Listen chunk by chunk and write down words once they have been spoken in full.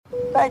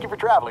Thank you for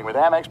traveling with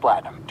Amex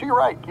Platinum. To your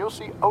right, you'll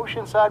see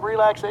oceanside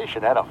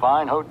relaxation at a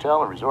fine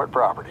hotel and resort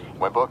property.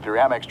 When booked through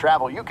Amex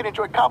Travel, you can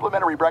enjoy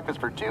complimentary breakfast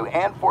for 2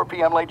 and 4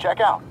 p.m. late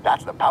checkout.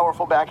 That's the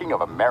powerful backing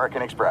of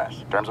American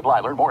Express. Terms apply.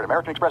 Learn more at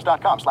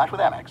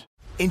americanexpress.com/withAmex.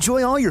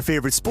 Enjoy all your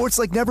favorite sports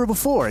like never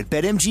before at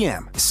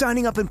BetMGM.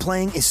 Signing up and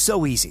playing is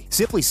so easy.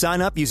 Simply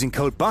sign up using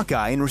code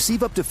Buckeye and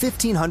receive up to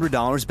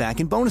 $1,500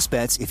 back in bonus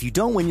bets if you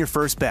don't win your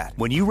first bet.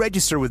 When you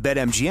register with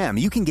BetMGM,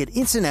 you can get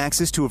instant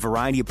access to a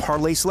variety of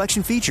parlay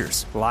selection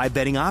features, live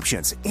betting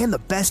options, and the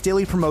best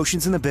daily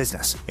promotions in the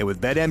business. And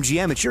with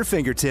BetMGM at your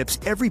fingertips,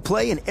 every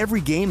play and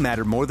every game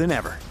matter more than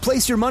ever.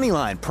 Place your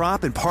moneyline,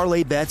 prop, and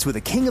parlay bets with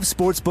the king of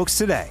sportsbooks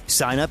today.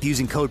 Sign up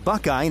using code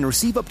Buckeye and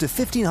receive up to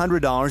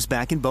 $1,500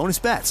 back in bonus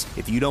bets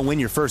if you don't win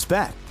your first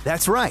bet.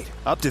 That's right,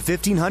 up to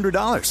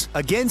 $1,500.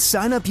 Again,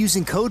 sign up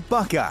using code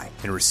Buckeye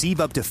and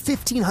receive up to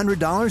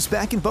 $1,500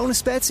 back in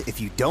bonus bets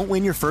if you don't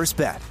win your first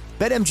bet.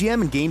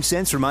 BetMGM and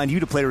GameSense remind you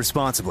to play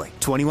responsibly.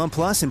 21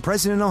 plus and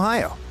present in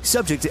Ohio.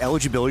 Subject to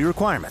eligibility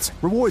requirements.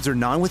 Rewards are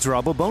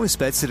non-withdrawable bonus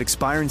bets that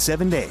expire in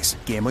 7 days.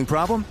 Gambling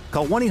problem?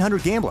 Call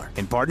 1-800-GAMBLER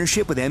in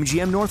partnership with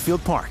MGM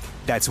Northfield Park.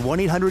 That's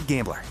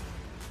 1-800-GAMBLER.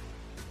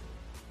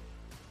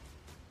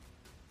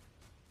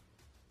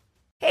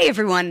 Hey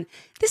everyone,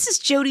 this is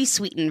Jody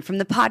Sweeten from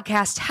the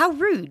podcast How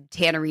Rude,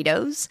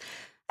 Tanneritos.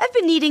 I've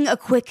been needing a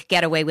quick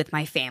getaway with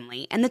my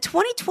family, and the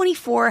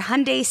 2024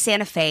 Hyundai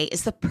Santa Fe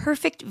is the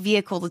perfect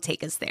vehicle to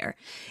take us there.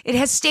 It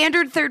has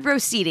standard third-row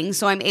seating,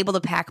 so I'm able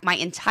to pack my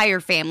entire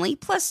family,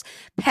 plus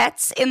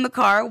pets, in the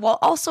car, while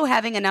also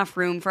having enough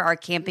room for our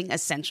camping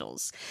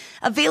essentials.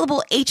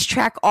 Available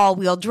H-Track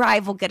all-wheel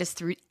drive will get us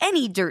through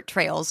any dirt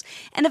trails,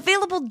 and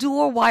available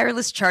dual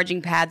wireless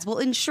charging pads will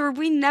ensure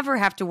we never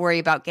have to worry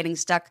about getting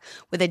stuck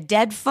with a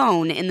dead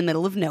phone in the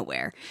middle of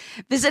nowhere.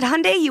 Visit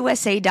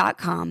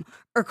HyundaiUSA.com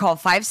or call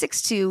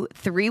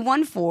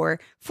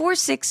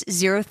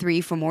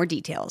 562-314-4603 for more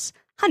details.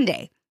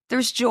 Hyundai,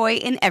 there's joy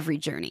in every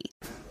journey.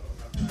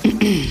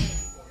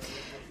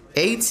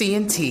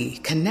 AT&T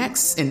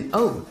connects an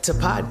ode to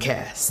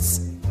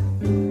podcasts.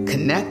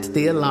 Connect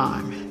the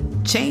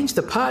alarm. Change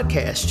the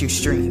podcast you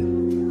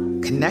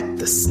stream. Connect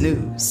the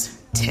snooze.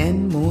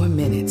 10 more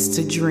minutes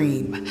to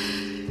dream.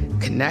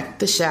 Connect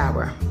the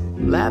shower.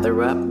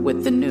 Lather up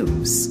with the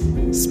news,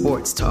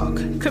 sports talk,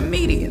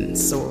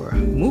 comedians, or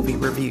movie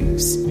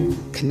reviews.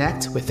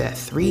 Connect with that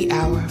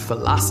 3-hour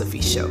philosophy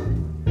show.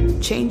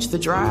 Change the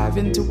drive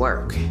into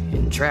work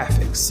in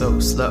traffic so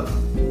slow.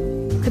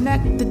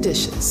 Connect the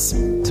dishes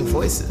to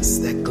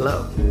voices that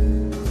glow.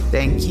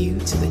 Thank you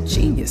to the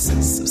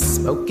geniuses of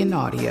spoken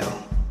audio.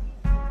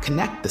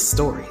 Connect the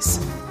stories.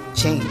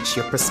 Change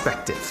your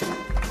perspective.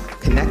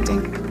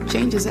 Connecting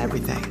changes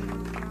everything.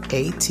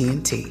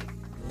 AT&T.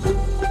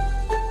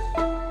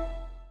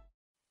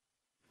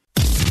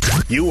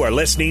 You are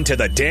listening to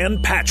the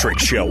Dan Patrick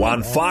Show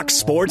on Fox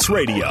Sports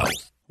Radio.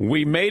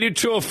 We made it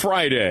to a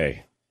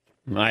Friday.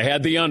 I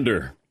had the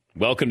under.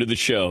 Welcome to the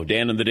show.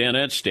 Dan and the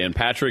Danettes, Dan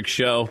Patrick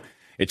Show.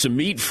 It's a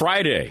meat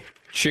Friday.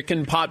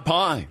 Chicken pot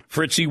pie.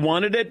 Fritzy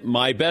wanted it,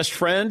 my best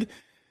friend,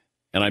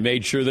 and I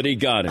made sure that he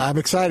got it. I'm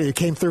excited. You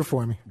came through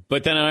for me.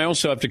 But then I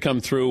also have to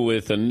come through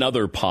with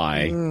another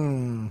pie,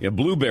 a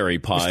blueberry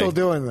pie. You're still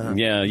doing that.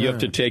 Yeah, you have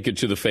to take it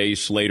to the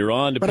face later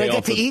on to but pay I get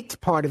off to eat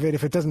part of it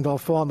if it doesn't all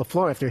fall on the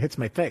floor after it hits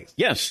my face.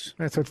 Yes.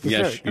 That's what's dessert.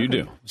 Yes, you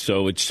do.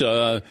 So it's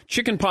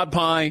chicken pot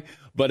pie,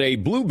 but a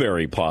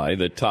blueberry pie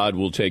that Todd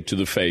will take to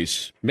the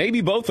face. Maybe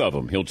both of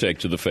them he'll take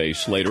to the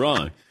face later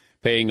on,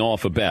 paying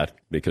off a bet,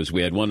 because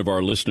we had one of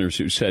our listeners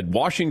who said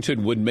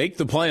Washington would make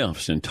the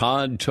playoffs, and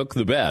Todd took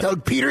the bet.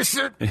 Doug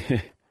Peterson.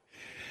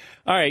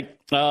 All right,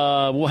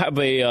 we'll have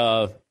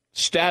a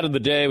stat of the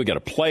day. We got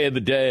a play of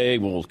the day.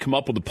 We'll come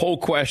up with a poll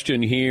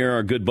question here.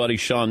 Our good buddy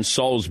Sean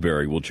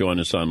Salisbury will join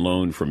us on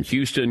loan from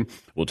Houston.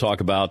 We'll talk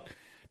about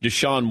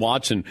Deshaun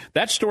Watson.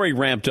 That story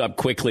ramped up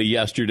quickly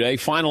yesterday.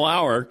 Final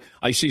hour,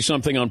 I see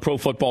something on Pro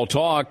Football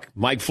Talk.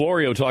 Mike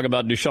Florio talking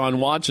about Deshaun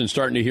Watson,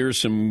 starting to hear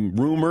some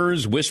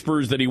rumors,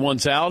 whispers that he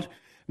wants out.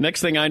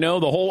 Next thing I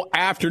know, the whole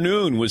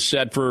afternoon was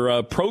set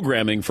for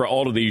programming for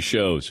all of these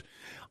shows.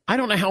 I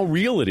don't know how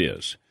real it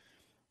is.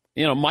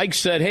 You know, Mike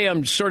said, hey,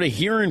 I'm sort of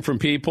hearing from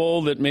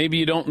people that maybe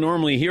you don't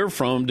normally hear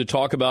from to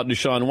talk about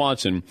Deshaun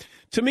Watson.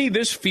 To me,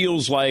 this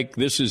feels like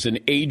this is an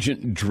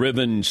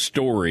agent-driven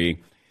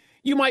story.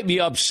 You might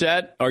be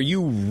upset. Are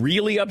you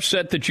really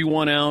upset that you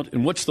want out?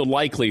 And what's the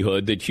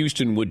likelihood that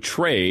Houston would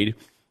trade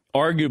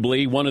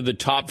arguably one of the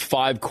top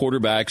 5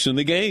 quarterbacks in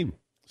the game?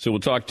 So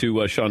we'll talk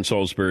to Sean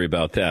Salisbury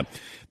about that.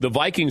 The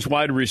Vikings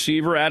wide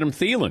receiver, Adam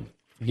Thielen,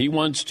 he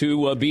wants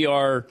to be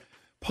our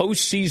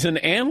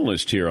postseason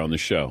analyst here on the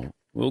show.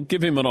 We'll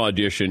give him an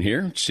audition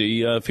here,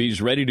 see if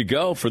he's ready to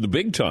go for the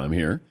big time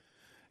here.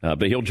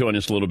 But he'll join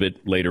us a little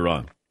bit later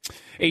on.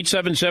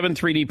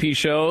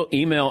 877-3DP-SHOW,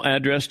 email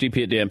address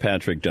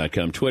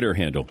dp@danpatrick.com, Twitter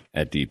handle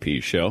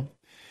 @DP-SHOW.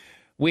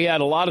 We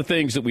had a lot of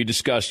things that we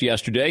discussed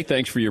yesterday.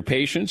 Thanks for your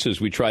patience as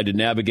we tried to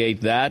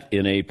navigate that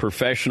in a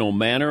professional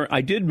manner.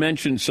 I did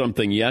mention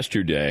something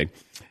yesterday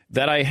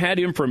that I had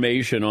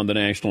information on the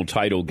national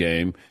title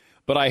game,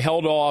 but I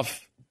held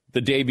off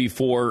the day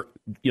before,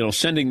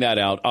 sending that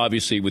out,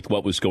 obviously, with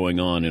what was going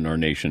on in our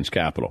nation's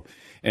capital.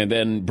 And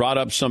then brought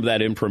up some of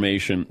that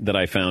information that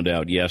I found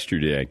out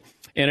yesterday.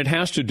 And it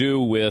has to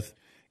do with,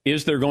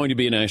 is there going to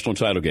be a national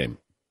title game?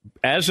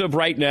 As of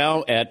right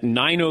now, at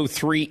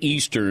 9:03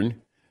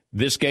 Eastern,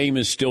 this game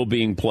is still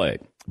being played.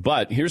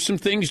 But here's some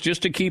things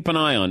just to keep an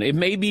eye on. It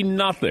may be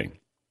nothing,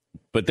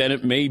 but then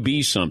it may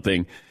be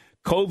something.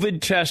 COVID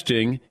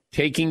testing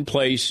taking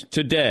place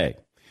today.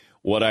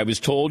 What I was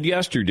told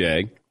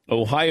yesterday,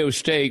 Ohio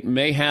State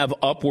may have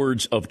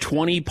upwards of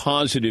 20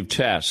 positive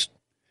tests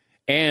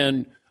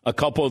and a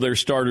couple of their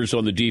starters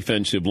on the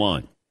defensive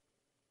line.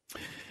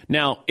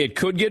 Now, it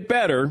could get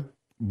better,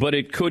 but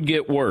it could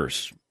get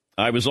worse.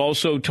 I was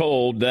also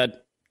told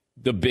that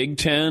the Big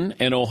Ten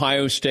and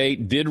Ohio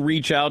State did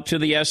reach out to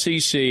the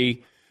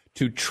SEC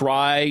to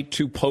try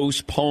to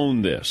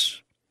postpone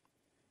this.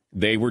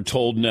 They were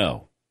told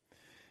no.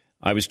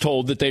 I was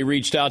told that they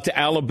reached out to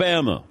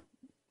Alabama,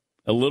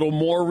 a little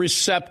more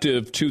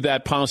receptive to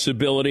that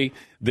possibility.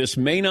 This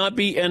may not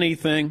be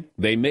anything.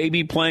 They may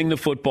be playing the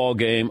football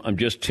game. I'm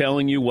just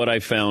telling you what I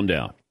found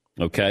out,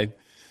 okay?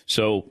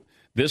 So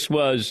this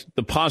was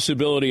the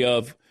possibility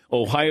of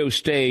Ohio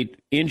State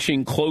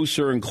inching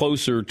closer and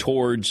closer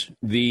towards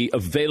the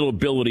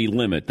availability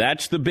limit.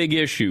 That's the big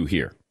issue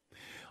here.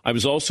 I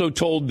was also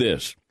told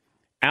this.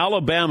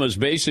 Alabama's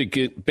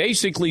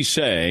basically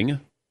saying,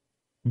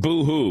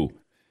 boo-hoo,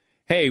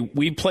 hey,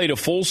 we played a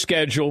full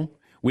schedule.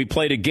 We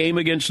played a game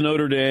against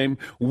Notre Dame.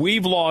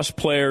 We've lost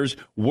players.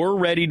 We're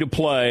ready to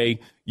play.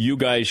 You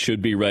guys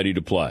should be ready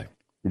to play.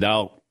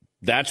 Now,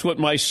 that's what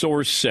my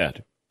source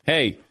said.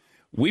 Hey,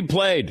 we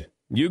played.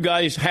 You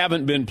guys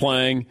haven't been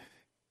playing.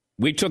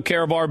 We took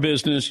care of our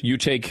business. You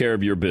take care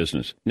of your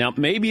business. Now,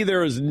 maybe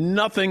there is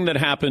nothing that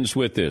happens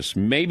with this.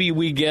 Maybe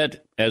we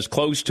get as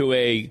close to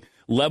a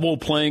level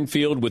playing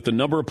field with the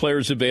number of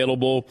players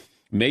available.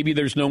 Maybe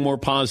there's no more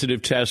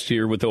positive tests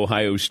here with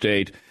Ohio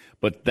State.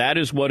 But that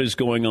is what is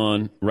going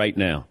on right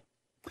now.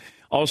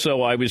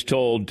 Also, I was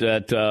told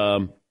that,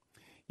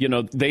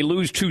 they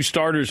lose 2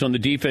 starters on the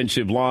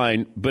defensive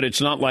line, but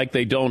it's not like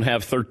they don't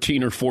have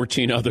 13 or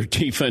 14 other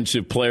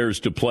defensive players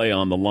to play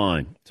on the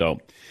line. So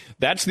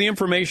that's the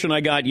information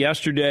I got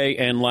yesterday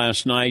and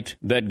last night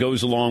that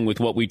goes along with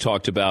what we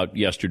talked about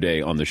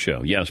yesterday on the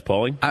show. Yes,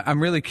 Paulie?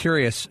 I'm really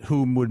curious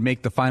who would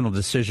make the final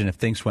decision if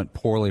things went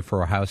poorly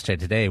for Ohio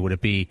State today. Would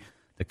it be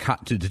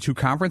the 2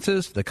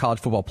 conferences, the College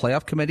Football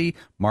Playoff Committee,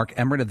 Mark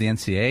Emmert of the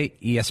NCAA,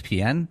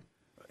 ESPN?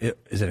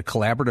 Is it a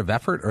collaborative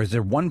effort, or is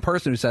there one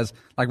person who says,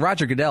 like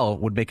Roger Goodell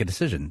would make a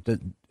decision?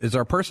 Is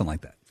there a person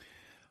like that?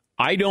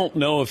 I don't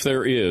know if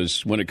there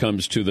is when it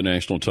comes to the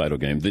national title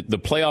game. The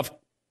playoff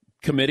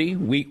committee,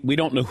 we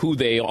don't know who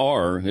they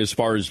are as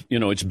far as,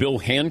 it's Bill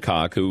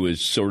Hancock, who is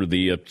sort of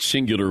the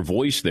singular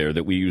voice there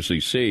that we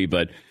usually see.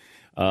 But,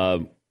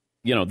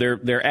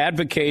 they're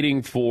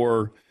advocating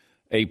for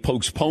a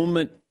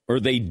postponement, or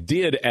they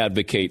did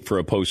advocate for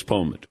a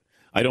postponement.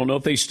 I don't know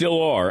if they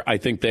still are. I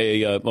think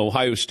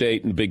Ohio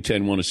State and Big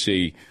Ten want to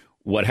see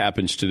what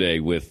happens today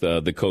with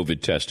the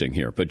COVID testing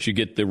here. But you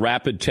get the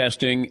rapid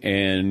testing,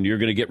 and you're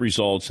going to get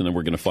results, and then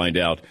we're going to find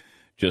out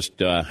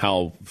just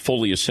how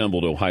fully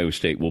assembled Ohio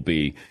State will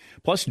be.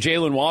 Plus,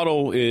 Jalen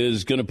Waddle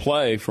is going to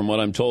play, from what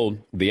I'm told.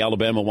 The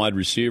Alabama wide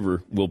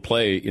receiver will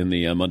play in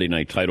the Monday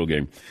night title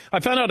game.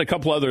 I found out a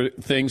couple other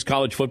things,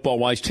 college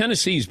football-wise.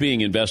 Tennessee's being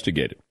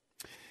investigated,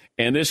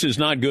 and this is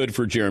not good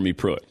for Jeremy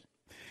Pruitt.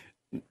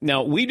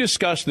 Now, we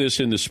discussed this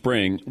in the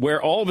spring,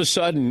 where all of a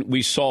sudden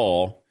we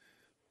saw,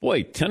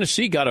 boy,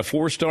 Tennessee got a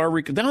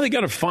 4-star. Now they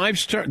got a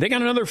 5-star. They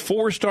got another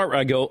 4-star.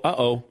 I go,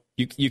 uh-oh,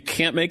 you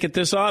can't make it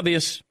this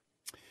obvious.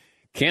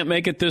 Can't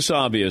make it this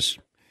obvious.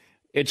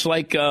 It's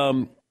like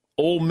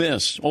Ole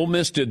Miss. Ole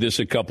Miss did this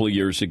a couple of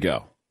years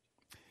ago.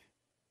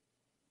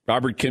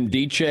 Robert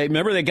Kimdiche.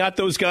 Remember they got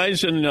those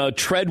guys in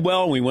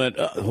Treadwell? We went,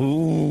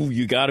 ooh,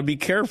 you got to be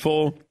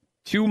careful.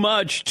 Too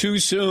much, too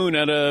soon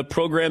at a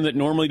program that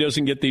normally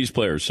doesn't get these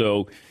players.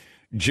 So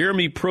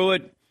Jeremy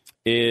Pruitt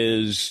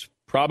is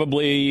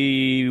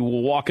probably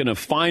walking a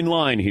fine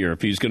line here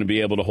if he's going to be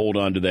able to hold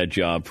on to that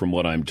job, from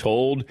what I'm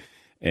told.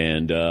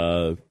 And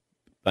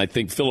I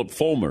think Philip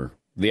Fulmer,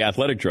 the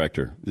athletic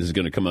director, is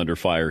going to come under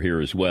fire here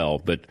as well.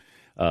 But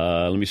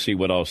let me see,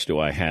 what else do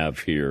I have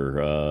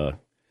here?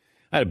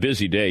 I had a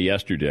busy day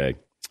yesterday.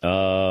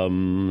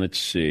 Let's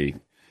see.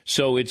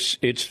 So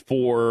it's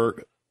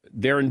for...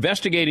 They're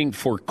investigating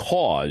for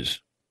cause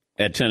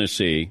at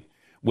Tennessee,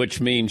 which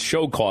means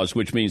show cause,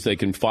 which means they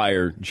can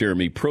fire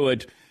Jeremy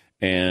Pruitt.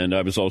 And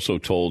I was also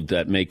told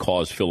that may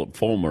cause Philip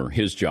Fulmer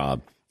his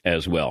job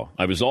as well.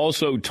 I was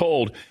also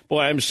told,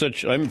 boy, I'm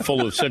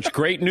full of such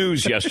great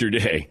news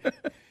yesterday.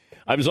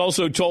 I was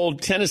also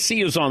told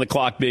Tennessee is on the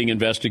clock being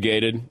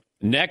investigated.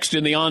 Next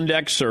in the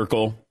on-deck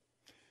circle,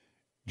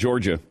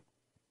 Georgia.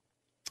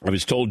 I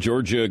was told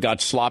Georgia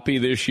got sloppy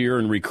this year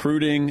in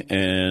recruiting,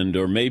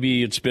 or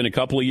maybe it's been a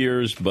couple of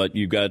years, but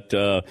you got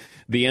the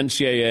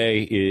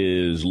NCAA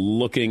is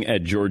looking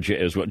at Georgia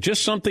as well.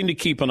 Just something to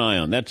keep an eye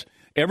on. That's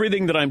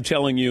everything that I'm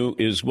telling you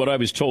is what I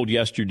was told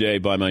yesterday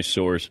by my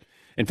source.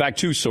 In fact,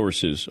 two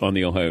sources on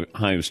the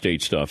Ohio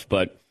State stuff.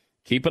 But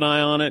keep an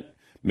eye on it.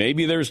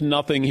 Maybe there's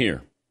nothing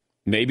here.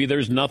 Maybe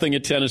there's nothing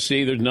at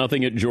Tennessee. There's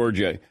nothing at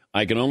Georgia.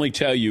 I can only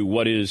tell you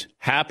what is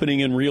happening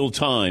in real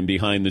time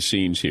behind the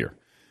scenes here.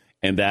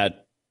 And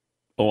that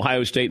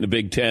Ohio State and the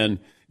Big Ten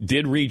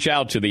did reach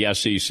out to the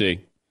SEC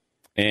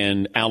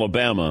and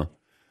Alabama.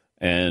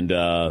 And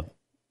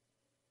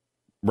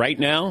right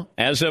now,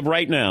 as of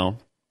right now,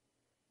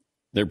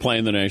 they're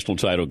playing the national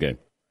title game.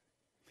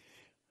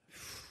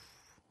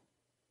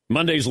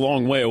 Monday's a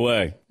long way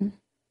away.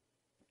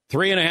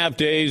 3.5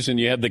 days, and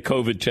you have the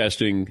COVID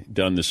testing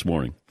done this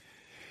morning.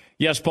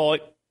 Yes, Paul.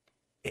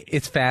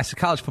 It's fast.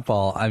 College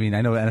football, I mean,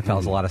 I know NFL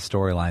has a lot of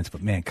storylines,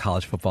 but, man,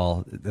 college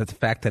football, the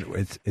fact that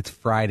it's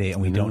Friday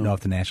and we don't know if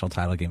the national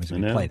title game is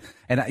going to be played.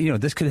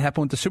 And, this could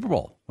happen with the Super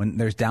Bowl when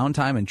there's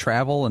downtime and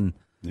travel and,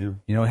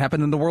 it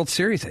happened in the World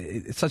Series.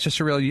 It's such a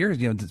surreal year.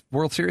 The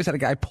World Series had a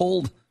guy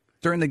pulled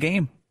during the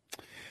game.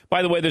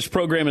 By the way, this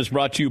program is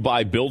brought to you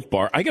by Built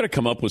Bar. I got to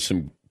come up with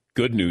some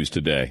good news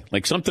today,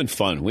 like something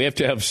fun. We have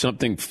to have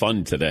something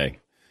fun today.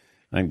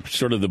 I'm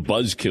sort of the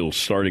buzzkill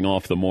starting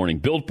off the morning.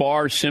 Built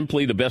Bar,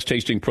 simply the best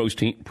tasting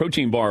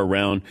protein bar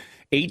around.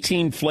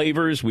 18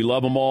 flavors. We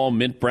love them all.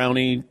 Mint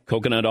brownie,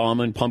 coconut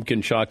almond,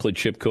 pumpkin chocolate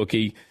chip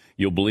cookie.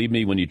 You'll believe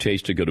me when you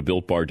taste it. Go to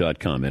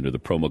BuiltBar.com. Enter the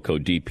promo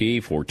code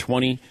DP for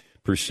 20%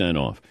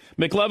 off.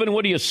 McLevin,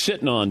 what are you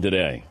sitting on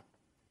today?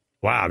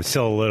 Wow, I'm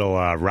still a little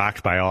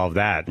rocked by all of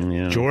that.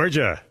 Yeah.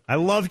 Georgia. I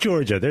love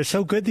Georgia. They're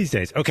so good these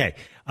days. Okay,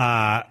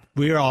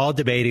 we are all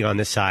debating on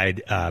this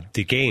side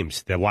the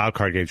games, the wild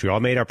card games. We all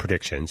made our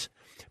predictions.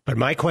 But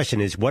my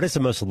question is, what is the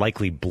most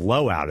likely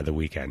blowout of the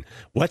weekend?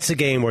 What's the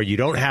game where you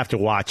don't have to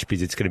watch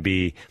because it's going to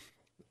be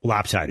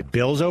lopsided?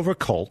 Bills over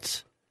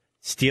Colts,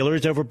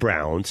 Steelers over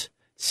Browns,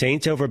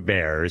 Saints over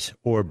Bears,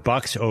 or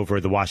Bucks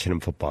over the Washington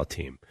football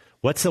team?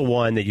 What's the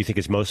one that you think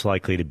is most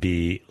likely to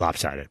be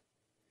lopsided?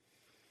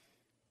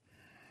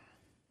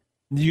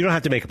 You don't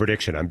have to make a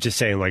prediction. I'm just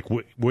saying, like,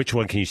 which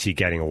one can you see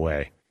getting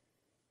away?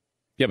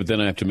 Yeah, but then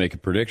I have to make a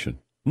prediction.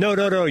 No.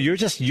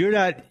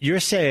 You're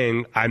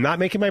saying I'm not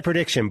making my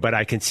prediction, but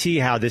I can see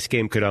how this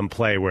game could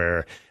unplay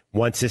where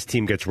once this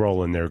team gets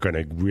rolling, they're going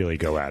to really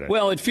go at it.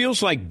 Well, it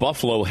feels like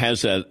Buffalo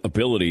has that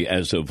ability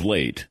as of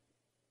late.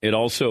 It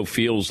also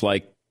feels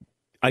like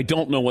I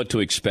don't know what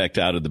to expect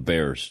out of the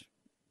Bears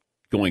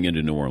going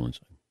into New Orleans.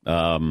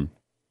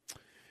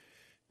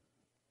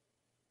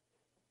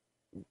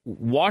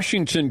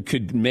 Washington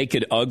could make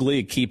it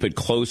ugly, keep it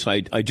close.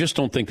 I just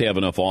don't think they have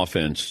enough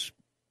offense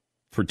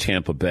for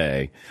Tampa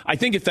Bay. I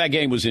think if that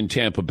game was in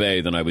Tampa Bay,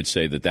 then I would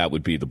say that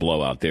would be the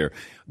blowout there.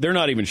 They're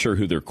not even sure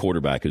who their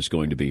quarterback is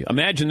going to be.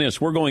 Imagine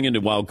this. We're going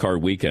into Wild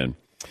Card Weekend,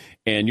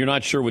 and you're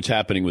not sure what's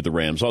happening with the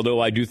Rams,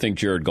 although I do think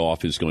Jared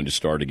Goff is going to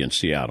start against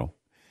Seattle.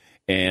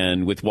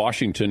 And with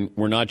Washington,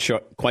 we're not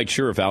quite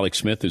sure if Alex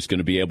Smith is going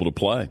to be able to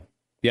play.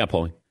 Yeah,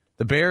 Paulie.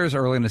 The Bears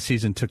early in the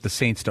season took the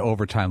Saints to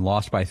overtime,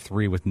 lost by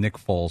 3 with Nick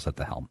Foles at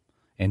the helm.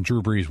 And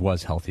Drew Brees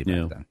was healthy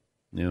back then.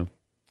 Yeah.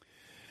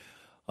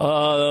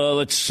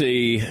 Let's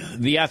see.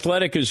 The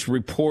Athletic is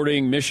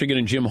reporting Michigan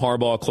and Jim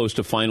Harbaugh close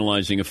to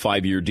finalizing a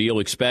 5-year deal,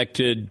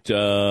 expected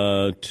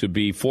to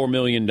be $4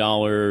 million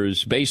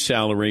base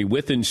salary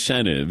with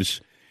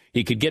incentives.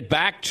 He could get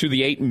back to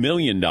the $8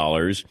 million.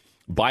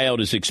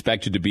 Buyout is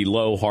expected to be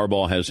low.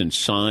 Harbaugh hasn't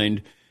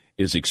signed,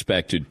 is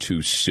expected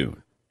too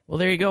soon. Well,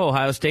 there you go,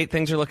 Ohio State.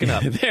 Things are looking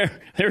up.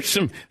 There's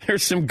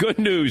some good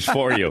news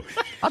for you.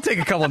 I'll take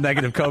a couple of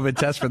negative COVID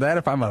tests for that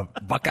if I'm a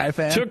Buckeye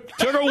fan. Took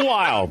a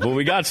while, but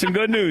we got some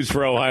good news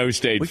for Ohio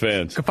State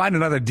fans. Could find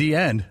another D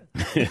end.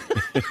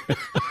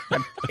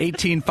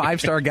 18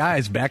 5-star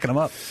guys backing them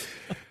up.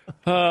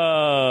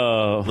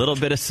 A little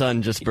bit of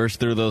sun just burst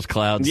through those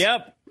clouds.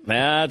 Yep.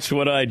 That's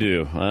what I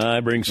do. I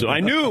bring some.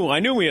 I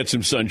knew we had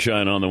some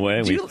sunshine on the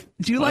way. Do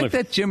you like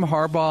that Jim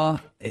Harbaugh?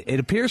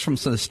 It appears from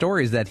some of the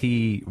stories that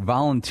he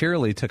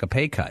voluntarily took a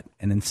pay cut,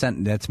 and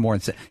that's more.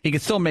 He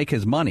could still make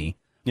his money,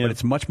 but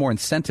it's much more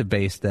incentive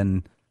based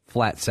than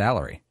flat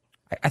salary.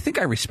 I think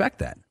I respect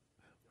that.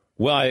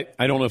 Well,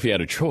 I don't know if he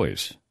had a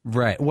choice.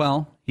 Right.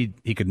 Well,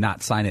 he could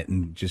not sign it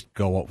and just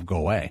go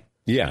away.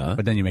 Yeah.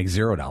 But then you make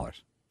 $0.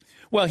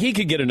 Well, he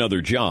could get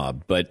another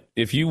job, but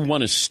if you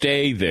want to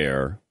stay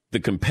there, the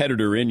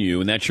competitor in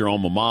you, and that's your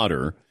alma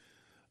mater,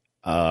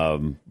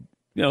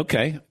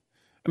 okay.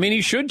 I mean,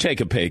 he should take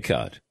a pay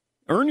cut.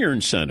 Earn your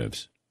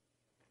incentives.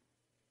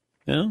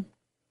 Yeah.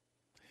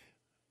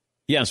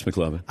 Yes,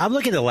 McLevin. I'm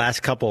looking at the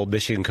last couple of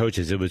Michigan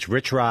coaches. It was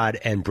Rich Rod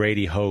and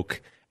Brady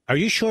Hoke. Are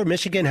you sure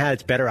Michigan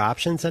has better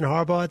options than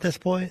Harbaugh at this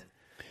point?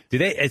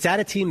 Is that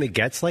a team that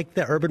gets like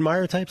the Urban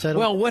Meyer types?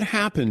 Well, what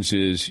happens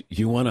is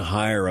you want to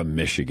hire a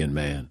Michigan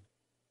man.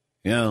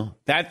 You know,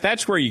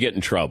 that's where you get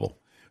in trouble.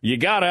 You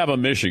got to have a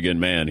Michigan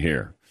man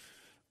here.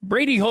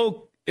 Brady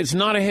Hoke is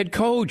not a head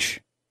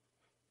coach.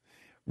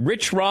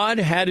 Rich Rod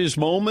had his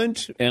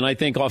moment, and I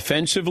think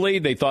offensively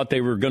they thought they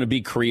were going to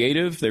be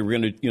creative. They were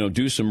going to,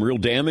 do some real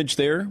damage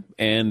there,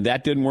 and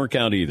that didn't work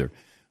out either.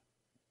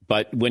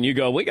 But when you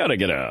go, we got to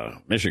get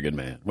a Michigan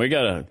man. We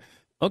got to,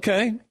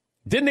 okay.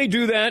 Didn't they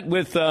do that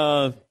with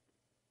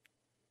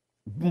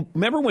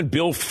remember when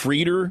Bill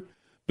Frieder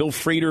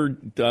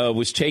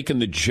was taking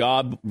the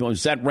job?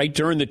 Was that right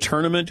during the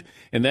tournament?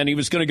 And then he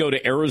was going to go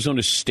to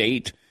Arizona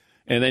State.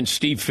 And then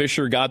Steve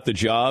Fisher got the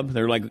job.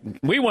 They're like,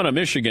 we won a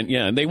Michigan.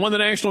 Yeah, and they won the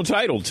national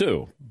title,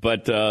 too.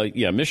 But,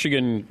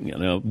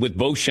 Michigan, with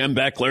Bo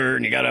Schembechler,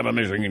 and you got to have a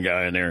Michigan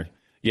guy in there.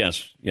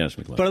 Yes,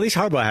 McLean. But at least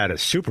Harbaugh had a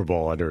Super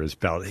Bowl under his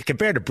belt.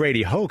 Compared to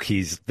Brady Hoke,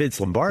 he's Vince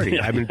Lombardi.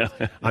 I mean,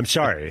 I'm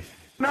sorry.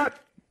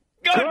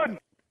 Good.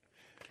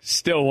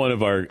 Still one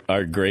of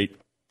our great.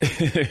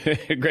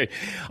 Great.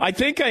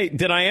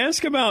 Did I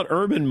ask about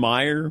Urban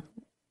Meyer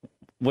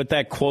with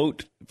that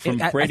quote from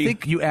Brady? I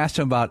think you asked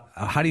him about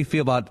how do you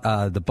feel about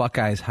the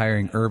Buckeyes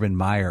hiring Urban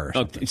Meyer or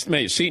something.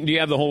 Seton, do you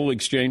have the whole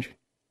exchange?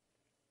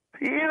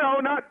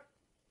 Not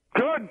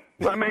good.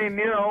 I mean,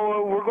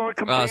 we're going to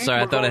compete. Oh,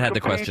 sorry, I thought I had the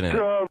question in.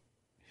 Not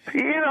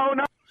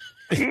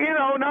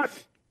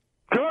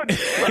good.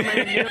 I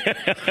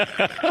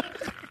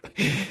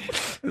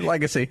mean,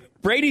 Legacy.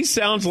 Brady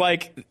sounds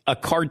like a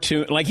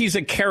cartoon, like he's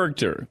a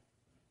character,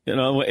 in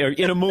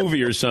a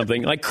movie or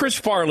something. Like Chris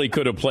Farley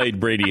could have played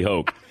Brady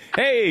Hoke.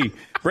 Hey,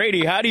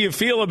 Brady, how do you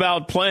feel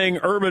about playing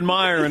Urban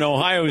Meyer in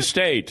Ohio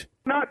State?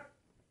 not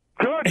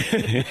good.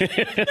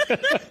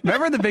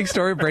 Remember the big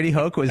story of Brady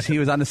Hoke was he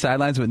was on the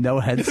sidelines with no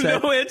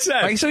headset? No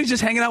headset. Like, so he's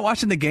just hanging out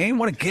watching the game?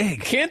 What a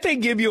gig. Can't they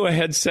give you a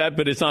headset,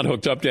 but it's not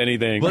hooked up to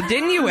anything? Well,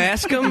 didn't you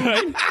ask him?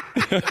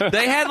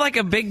 They had like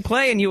a big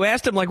play, and you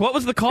asked him, like, what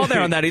was the call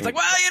there on that? He's like,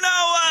 well,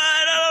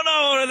 I don't know.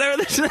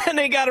 And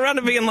they got around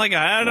to being like,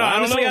 I don't know.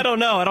 Honestly, I don't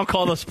know. I don't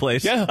call those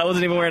plays. Yeah. I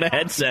wasn't even wearing a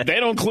headset. They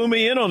don't clue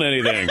me in on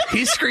anything.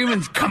 He's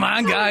screaming, come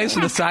on, guys,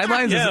 from the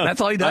sidelines? Yeah, that's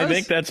all he does? I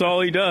think that's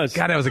all he does.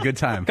 God, that was a good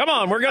time. Come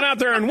on, we're going out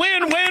there and win.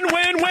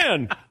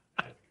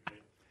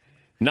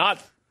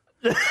 Not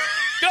good.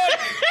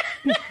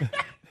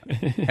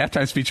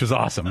 Halftime speech was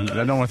awesome. I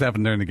don't know what's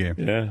happened during the game.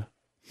 Yeah.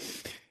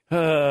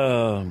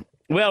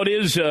 Well, it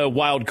is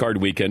Wild Card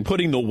Weekend,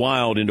 putting the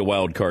Wild into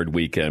Wild Card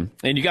Weekend.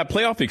 And you got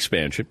playoff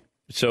expansion.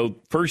 So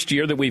first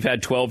year that we've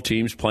had 12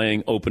 teams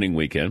playing opening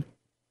weekend.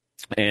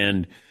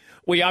 And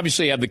we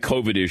obviously have the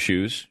COVID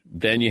issues.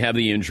 Then you have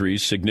the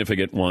injuries,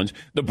 significant ones.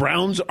 The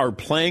Browns are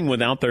playing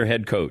without their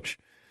head coach.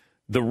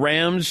 The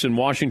Rams and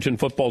Washington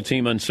football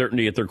team,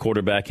 uncertainty at their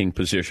quarterbacking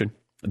position.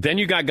 Then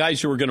you got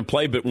guys who are going to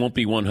play but won't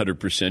be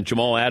 100%.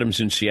 Jamal Adams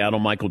in Seattle,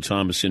 Michael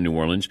Thomas in New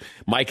Orleans,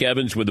 Mike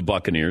Evans with the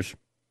Buccaneers.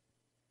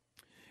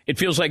 It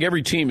feels like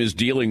every team is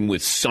dealing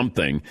with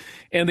something.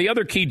 And the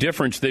other key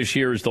difference this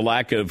year is the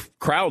lack of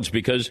crowds,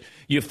 because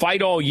you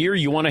fight all year,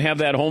 you want to have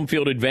that home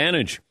field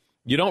advantage.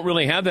 You don't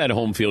really have that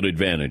home field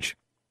advantage.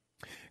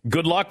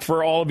 Good luck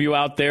for all of you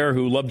out there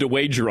who love to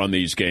wager on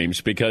these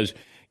games, because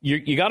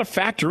you got to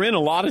factor in a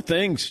lot of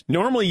things.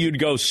 Normally you'd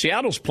go,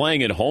 Seattle's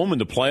playing at home in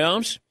the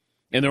playoffs,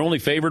 and they're only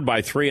favored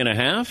by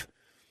 3.5.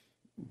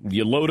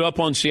 You load up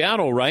on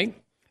Seattle, right?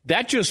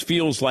 That just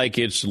feels like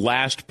it's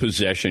last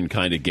possession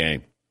kind of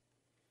game.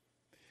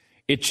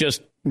 It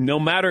just, no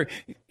matter,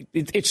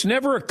 it's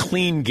never a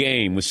clean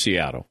game with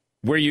Seattle,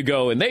 where you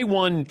go, and they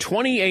won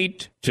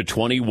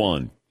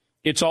 28-21.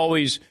 It's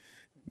always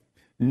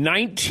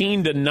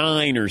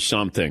 19-9 or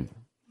something,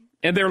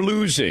 and they're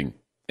losing.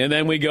 And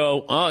then we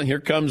go, oh, here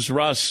comes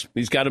Russ.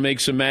 He's got to make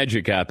some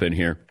magic happen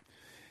here.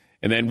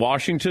 And then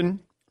Washington,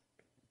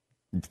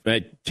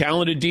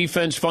 talented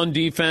defense, fun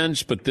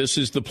defense, but this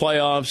is the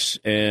playoffs,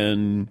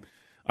 and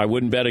I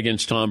wouldn't bet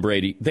against Tom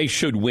Brady. They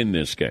should win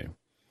this game.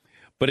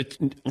 But it's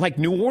like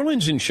New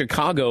Orleans and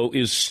Chicago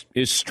is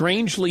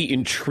strangely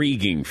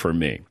intriguing for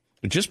me.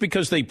 Just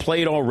because they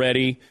played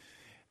already.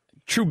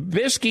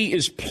 Trubisky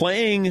is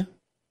playing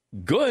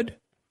good.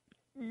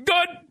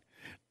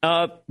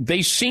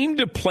 They seem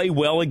to play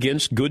well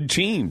against good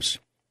teams.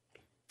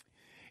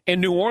 And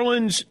New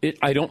Orleans,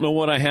 I don't know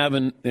what I have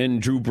in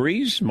Drew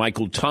Brees,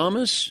 Michael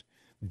Thomas.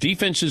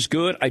 Defense is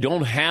good. I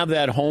don't have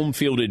that home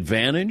field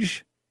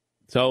advantage.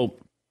 So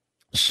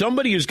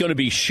somebody is going to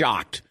be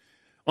shocked.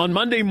 On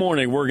Monday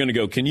morning, we're going to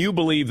go, can you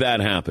believe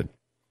that happened?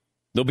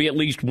 There'll be at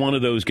least one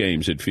of those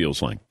games, it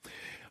feels like.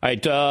 All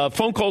right,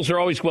 phone calls are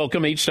always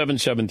welcome,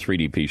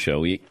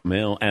 877-3DP-SHOW.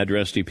 Email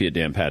address,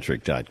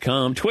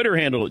 dp@danpatrick.com. Twitter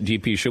handle at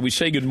DP Show. We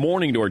say good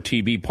morning to our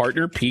TV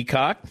partner,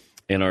 Peacock,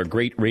 and our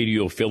great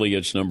radio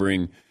affiliates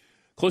numbering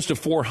close to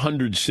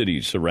 400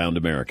 cities around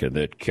America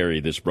that carry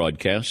this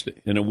broadcast,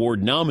 an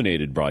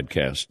award-nominated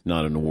broadcast,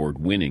 not an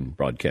award-winning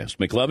broadcast.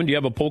 McLevin, do you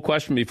have a poll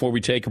question before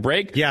we take a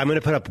break? Yeah, I'm going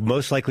to put up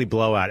most likely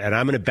blowout, and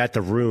I'm going to bet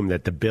the room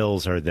that the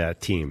Bills are that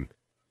team.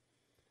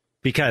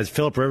 Because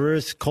Phillip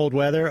Rivers, cold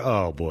weather,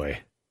 oh boy.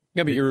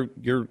 Yeah, but you're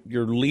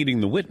leading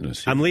the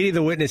witness here. I'm leading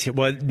the witness here.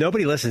 Well,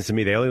 nobody listens to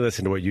me. They only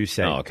listen to what you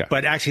say. Oh, okay.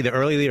 But actually, the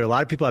early leader, a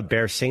lot of people have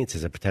Bears Saints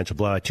as a potential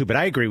blowout, too. But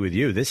I agree with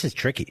you. This is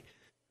tricky.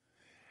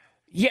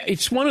 Yeah,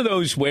 it's one of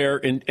those where,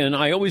 and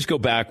I always go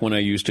back when I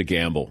used to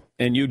gamble,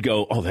 and you'd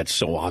go, oh, that's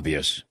so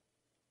obvious.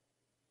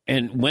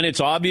 And when it's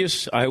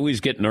obvious, I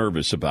always get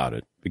nervous about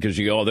it, because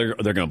you go, oh, they're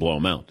going to blow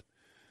them out.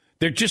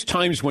 There are just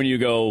times when you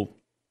go,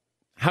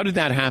 how did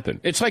that happen?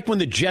 It's like when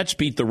the Jets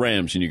beat the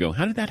Rams, and you go,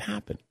 how did that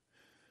happen?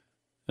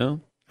 No?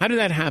 How did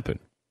that happen?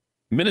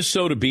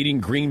 Minnesota beating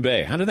Green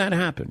Bay. How did that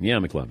happen? Yeah,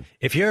 McLevin.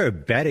 If you're a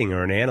betting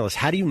or an analyst,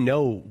 how do you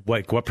know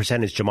what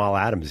percentage Jamal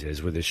Adams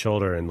is with his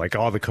shoulder and like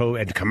all the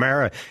and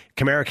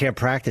Kamara can't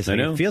practice? I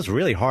know. It feels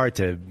really hard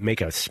to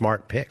make a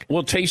smart pick.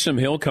 Well, Taysom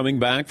Hill coming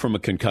back from a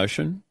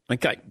concussion.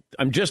 Like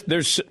I'm just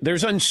there's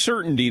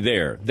uncertainty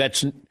there.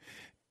 That's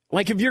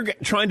like if you're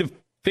trying to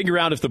figure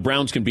out if the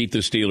Browns can beat the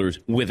Steelers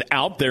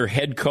without their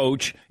head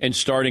coach and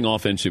starting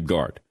offensive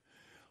guard.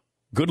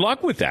 Good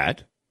luck with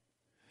that.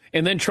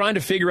 And then trying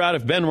to figure out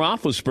if Ben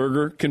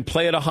Roethlisberger can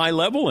play at a high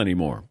level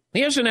anymore. He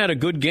hasn't had a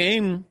good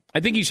game. I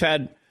think he's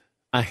had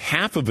a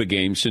half of a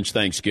game since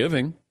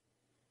Thanksgiving.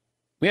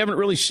 We haven't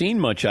really seen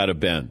much out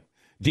of Ben.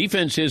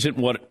 Defense isn't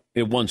what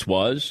it once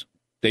was.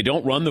 They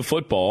don't run the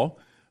football.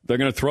 They're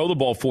going to throw the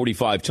ball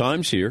 45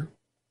 times here.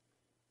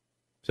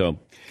 So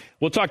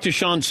we'll talk to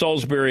Sean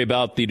Salisbury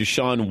about the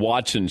Deshaun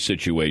Watson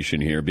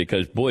situation here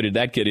because, boy, did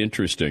that get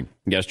interesting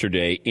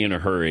yesterday in a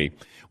hurry.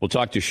 We'll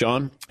talk to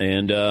Sean,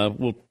 and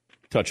we'll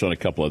touch on a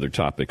couple other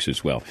topics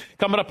as well.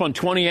 Coming up on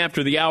 20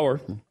 after the hour,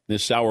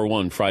 this Hour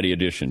 1 Friday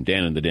edition,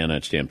 Dan and the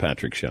Danettes, Dan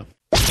Patrick Show.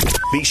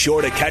 Be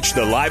sure to catch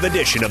the live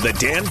edition of the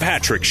Dan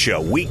Patrick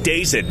Show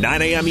weekdays at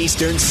 9 a.m.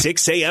 Eastern,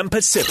 6 a.m.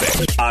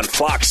 Pacific on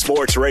Fox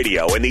Sports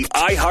Radio and the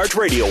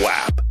iHeartRadio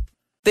app.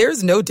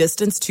 There's no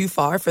distance too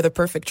far for the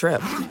perfect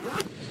trip.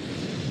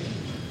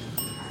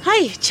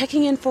 Hi,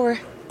 checking in for...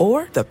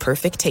 Or the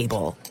perfect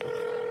table.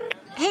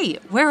 Hey,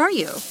 where are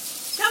you?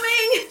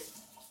 Coming!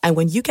 And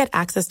when you get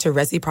access to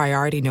Resi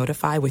Priority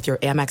Notify with your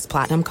Amex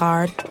Platinum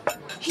card...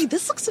 Hey,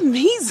 this looks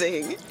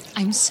amazing.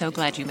 I'm so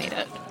glad you made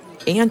it.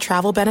 And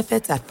travel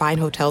benefits at fine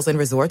hotels and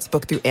resorts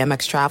booked through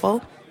Amex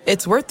Travel,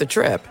 it's worth the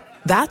trip.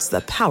 That's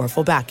the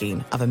powerful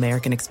backing of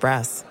American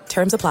Express.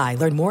 Terms apply.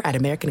 Learn more at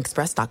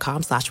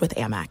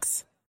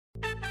americanexpress.com/withAmex.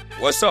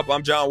 What's up?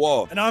 I'm John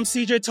Wall. And I'm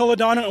CJ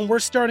Toledano, and we're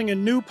starting a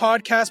new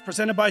podcast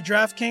presented by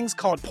DraftKings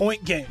called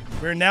Point Game.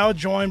 We're now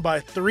joined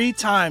by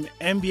 3-time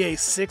NBA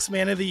Sixth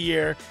Man of the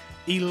Year,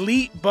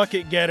 elite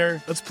bucket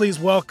getter. Let's please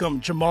welcome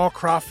Jamal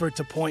Crawford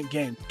to Point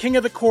Game. King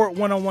of the Court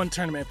one-on-one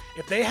tournament.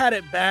 If they had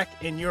it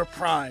back in your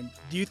prime,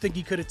 do you think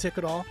you could have took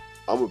it all?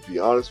 I'm going to be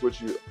honest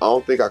with you. I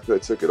don't think I could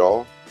have took it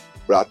all,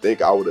 but I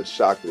think I would have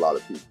shocked a lot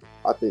of people.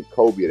 I think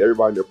Kobe and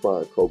everybody in their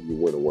prime, Kobe would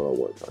win a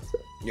one-on-one contest.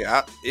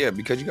 Yeah,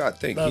 because you got to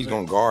think he's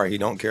going to guard. He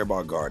don't care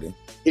about guarding.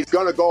 He's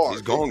going to guard.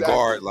 He's going to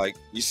guard. Like,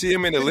 you see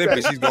him in the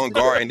Olympics, he's going to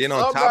guard. And then on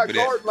top of that. I'm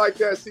not guarding like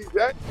that,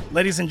 CJ.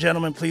 Ladies and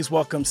gentlemen, please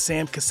welcome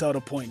Sam Cassell to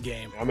Point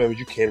Game. I remember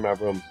you came out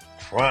from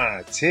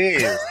crying,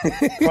 tears,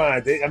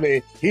 crying. I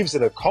mean, he was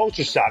in a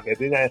culture shock. And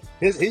then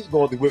he's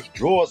going through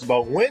withdrawals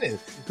about winning.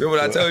 Remember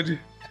what I told you?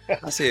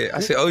 I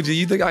said, OG,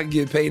 you think I can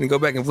get paid and go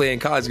back and play in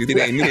college because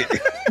it ain't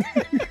it?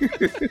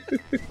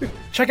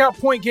 Check out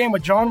Point Game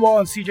with John Wall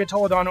and CJ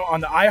Toledano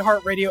on the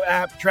iHeartRadio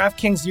app,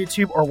 DraftKings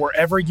YouTube, or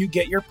wherever you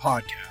get your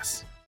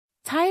podcasts.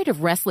 Tired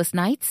of restless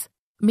nights?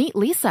 Meet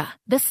Lisa,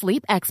 the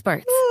sleep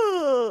experts.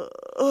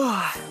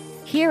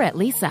 Here at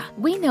Lisa,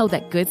 we know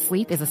that good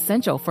sleep is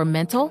essential for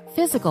mental,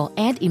 physical,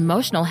 and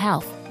emotional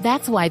health.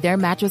 That's why their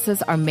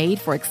mattresses are made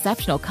for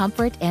exceptional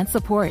comfort and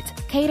support,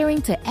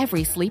 catering to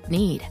every sleep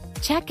need.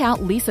 Check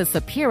out Lisa's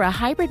Sapira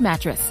Hybrid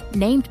Mattress,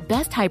 named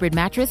Best Hybrid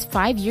Mattress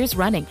 5 years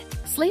running.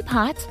 Sleep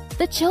hot?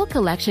 The Chill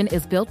Collection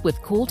is built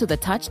with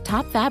cool-to-the-touch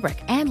top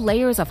fabric and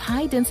layers of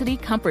high-density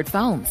comfort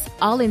foams,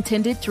 all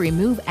intended to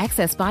remove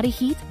excess body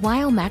heat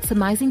while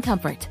maximizing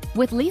comfort.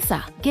 With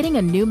Lisa, getting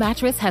a new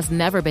mattress has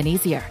never been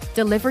easier.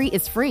 Delivery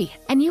is free,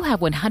 and you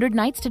have 100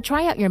 nights to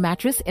try out your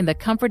mattress in the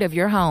comfort of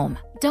your home.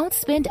 Don't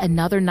spend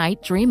another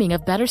night dreaming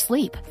of better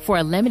sleep. For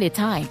a limited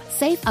time,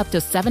 save up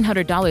to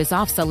 $700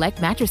 off select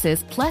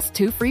mattresses plus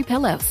 2 free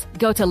pillows.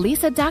 Go to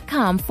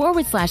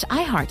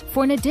lisa.com/iHeart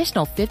for an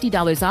additional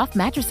 $50 off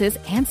mattresses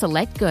and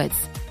select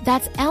goods.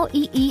 That's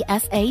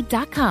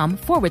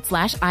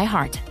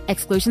LEESA.com/iHeart.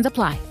 Exclusions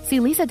apply.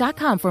 See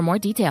lisa.com for more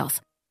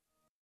details.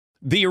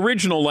 The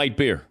original light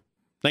beer,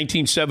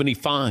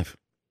 1975.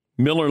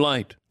 Miller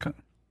Lite.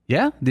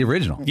 Yeah, the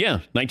original. Yeah,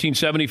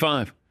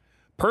 1975.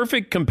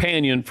 Perfect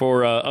companion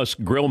for us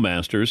grill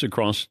masters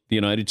across the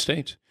United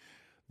States.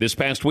 This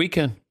past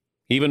weekend,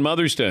 even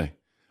Mother's Day,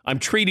 I'm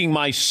treating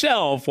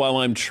myself while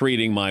I'm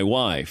treating my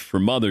wife for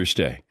Mother's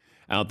Day.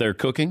 Out there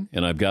cooking,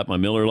 and I've got my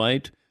Miller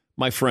Lite,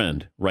 my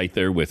friend, right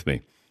there with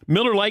me.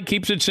 Miller Lite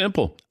keeps it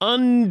simple.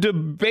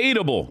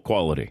 Undebatable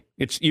quality.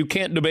 You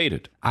can't debate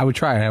it. I would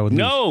try it.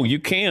 No, you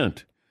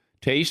can't.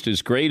 Taste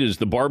as great as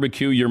the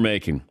barbecue you're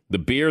making. The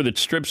beer that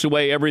strips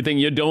away everything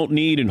you don't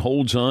need and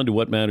holds on to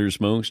what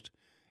matters most.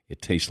 It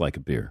tastes like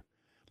a beer.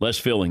 Less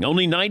filling.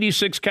 Only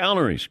 96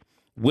 calories.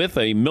 With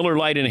a Miller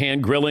Lite in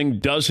hand, grilling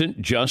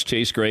doesn't just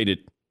taste great.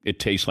 It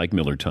tastes like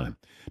Miller time.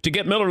 To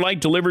get Miller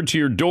Lite delivered to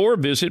your door,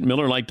 visit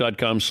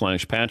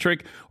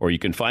MillerLite.com/Patrick, or you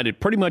can find it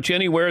pretty much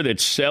anywhere that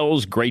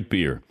sells great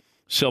beer.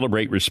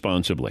 Celebrate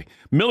responsibly.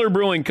 Miller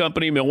Brewing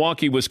Company,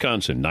 Milwaukee,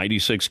 Wisconsin.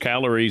 96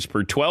 calories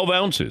per 12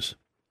 ounces.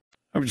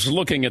 I was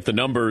looking at the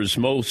numbers.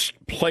 Most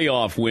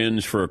playoff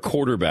wins for a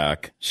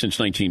quarterback since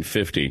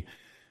 1950.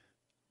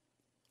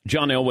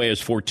 John Elway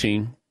has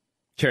 14.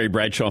 Terry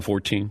Bradshaw,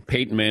 14.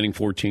 Peyton Manning,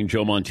 14.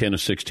 Joe Montana,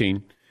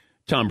 16.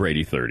 Tom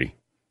Brady, 30.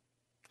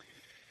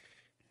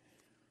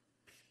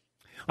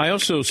 I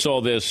also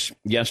saw this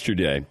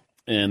yesterday,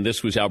 and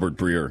this was Albert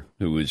Breer,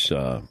 who has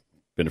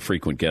been a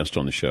frequent guest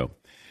on the show.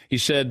 He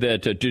said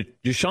that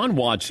Deshaun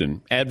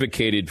Watson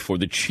advocated for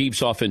the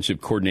Chiefs'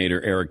 offensive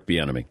coordinator, Eric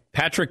Bieniemy.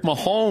 Patrick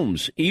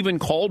Mahomes even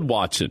called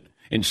Watson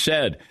and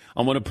said,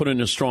 I want to put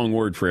in a strong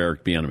word for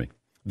Eric Bieniemy.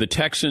 The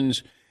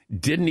Texans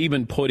didn't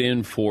even put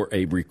in for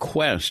a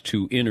request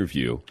to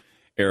interview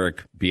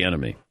Eric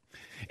Bieniemy.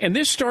 And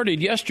this started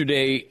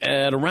yesterday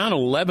at around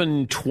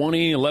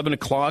 11:20, 11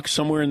 o'clock,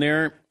 somewhere in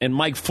there. And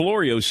Mike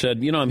Florio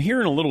said, I'm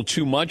hearing a little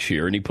too much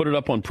here. And he put it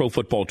up on Pro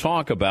Football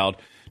Talk about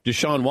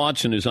Deshaun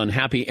Watson is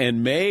unhappy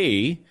and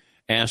may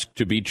ask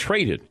to be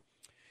traded.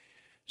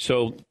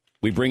 So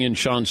we bring in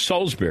Sean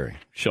Salisbury.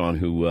 Sean,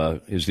 who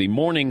is the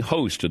morning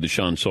host of the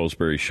Sean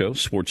Salisbury Show,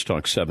 Sports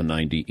Talk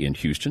 790 in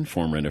Houston,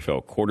 former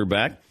NFL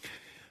quarterback.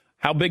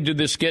 How big did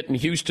this get in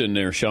Houston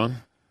there, Sean?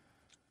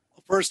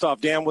 First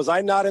off, Dan, was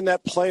I not in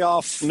that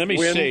playoff Let me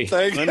win see.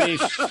 thing?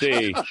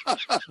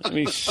 Let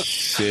me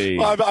see.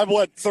 I'm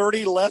what,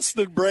 30 less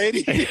than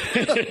Brady?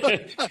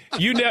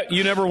 You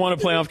never won a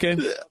playoff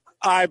game?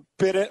 I've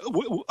been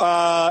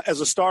as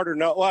a starter.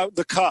 No, well,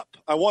 the Cup.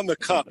 I won the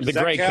Cup. The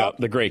Grey Cup.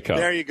 The Grey Cup.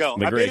 There you go.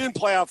 I've been in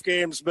playoff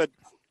games, but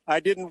I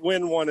didn't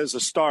win one as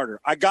a starter.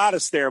 I got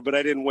us there, but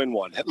I didn't win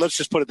one. Let's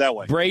just put it that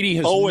way. Brady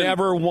has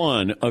never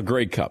won a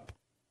Grey Cup.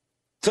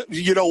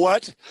 You know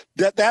what?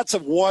 That's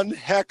one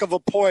heck of a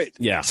point.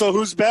 Yeah. So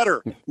who's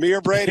better, me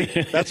or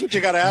Brady? That's what you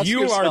got to ask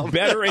yourself. You are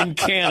better in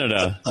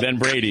Canada than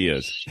Brady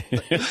is.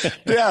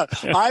 Yeah,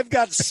 I've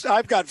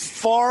got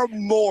far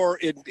more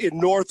in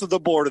north of the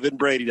border than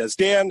Brady does.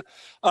 Dan,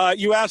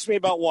 you asked me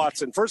about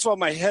Watson. First of all,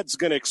 my head's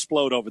going to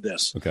explode over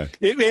this. Okay.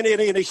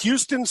 In a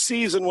Houston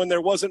season when there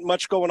wasn't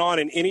much going on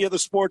in any of the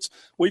sports,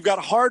 we've got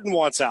Harden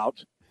wants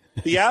out.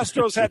 The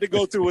Astros had to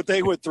go through what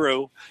they went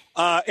through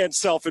and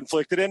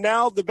self-inflicted. And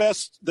now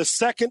the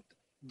second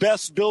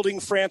best building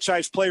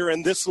franchise player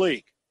in this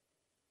league.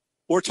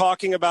 We're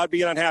talking about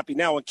being unhappy.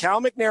 Now, when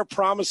Cal McNair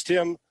promised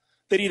him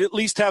that he'd at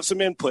least have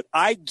some input,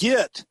 I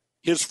get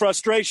his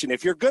frustration.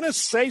 If you're going to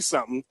say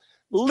something,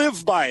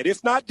 live by it.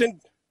 If not,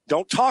 then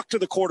don't talk to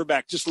the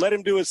quarterback. Just let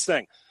him do his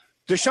thing.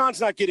 Deshaun's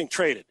not getting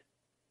traded.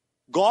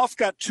 Goff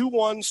got 2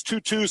 1s,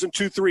 2 2s, and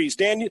 2 3s.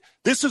 Dan,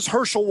 this is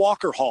Herschel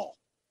Walker Hall.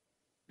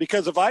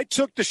 Because if I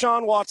took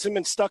Deshaun Watson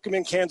and stuck him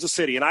in Kansas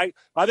City, and I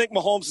think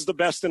Mahomes is the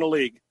best in the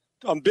league,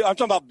 I'm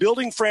talking about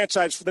building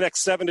franchise for the next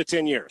 7 to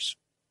 10 years,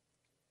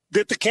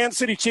 that the Kansas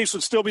City Chiefs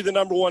would still be the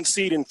number 1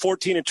 seed in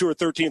 14-2 or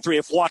 13-3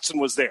 if Watson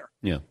was there.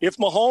 Yeah. If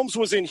Mahomes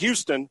was in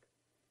Houston,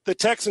 the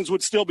Texans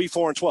would still be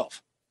 4-12.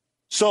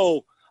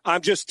 So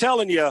I'm just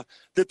telling you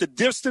that the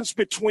distance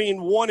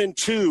between 1 and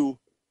 2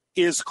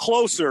 is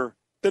closer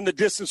than the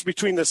distance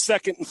between the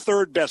second and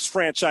third best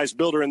franchise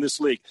builder in this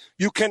league.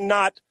 You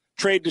cannot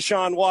trade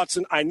Deshaun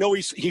Watson. I know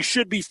he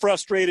should be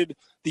frustrated.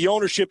 The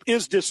ownership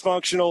is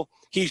dysfunctional.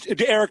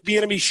 Eric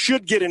Bieniemy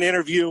should get an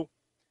interview,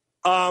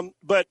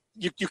 but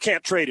you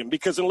can't trade him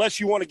because unless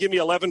you want to give me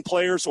 11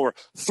 players or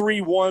 3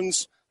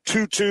 1s,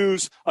 2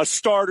 2s, a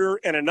starter,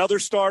 and another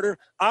starter,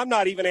 I'm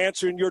not even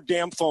answering your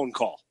damn phone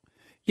call.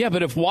 Yeah,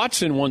 but if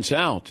Watson wants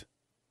out,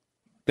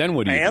 then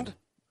what do you do?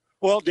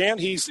 Well, Dan,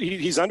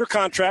 he's under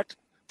contract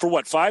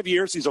for, 5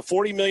 years? He's a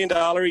 $40 million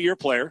a year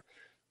player.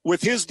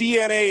 With his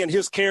DNA and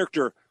his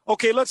character,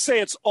 okay, let's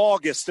say it's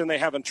August and they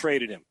haven't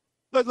traded him.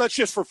 Let's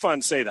just for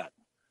fun say that.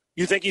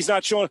 You think he's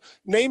not showing?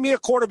 Name me a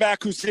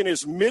quarterback who's in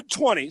his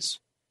mid-20s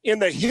in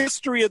the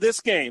history of this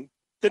game,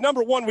 the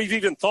number one we've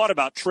even thought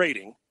about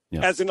trading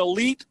as an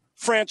elite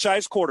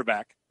franchise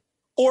quarterback,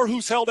 or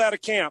who's held out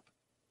of camp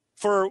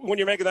for when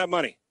you're making that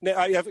money.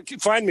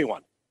 Find me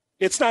one.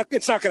 It's not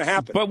going to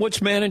happen. But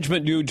what's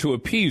management do to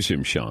appease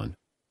him, Sean?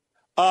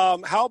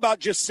 How about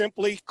just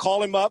simply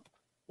call him up?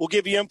 We'll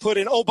give you input.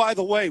 And, oh, by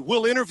the way,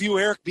 we'll interview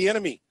Eric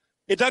Bieniemy.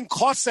 It doesn't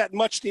cost that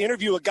much to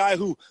interview a guy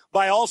who,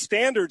 by all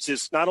standards,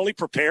 is not only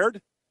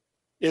prepared,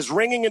 is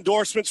ringing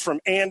endorsements from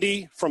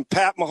Andy, from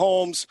Pat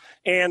Mahomes,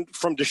 and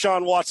from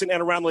Deshaun Watson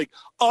and around the league.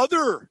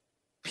 Other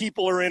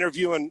people are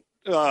interviewing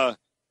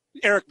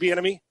Eric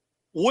Bieniemy.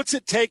 What's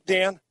it take,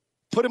 Dan?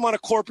 Put him on a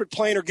corporate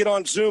plane or get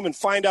on Zoom and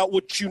find out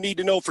what you need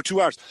to know for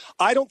 2 hours.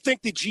 I don't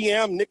think the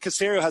GM, Nick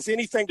Caserio, has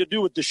anything to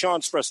do with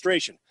Deshaun's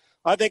frustration.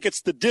 I think it's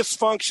the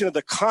dysfunction of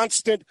the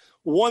constant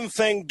one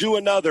thing, do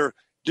another.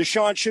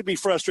 Deshaun should be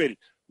frustrated.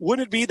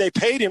 Wouldn't it be they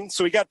paid him,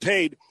 so he got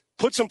paid,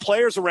 put some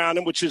players around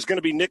him, which is going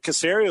to be Nick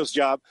Caserio's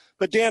job.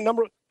 But, Dan,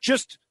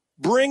 just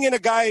bring in a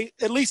guy,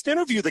 at least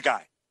interview the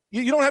guy.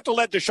 You don't have to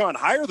let Deshaun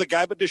hire the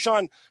guy, but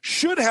Deshaun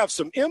should have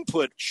some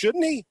input,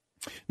 shouldn't he?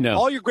 No.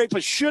 All your great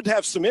players should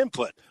have some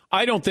input.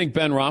 I don't think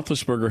Ben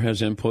Roethlisberger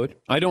has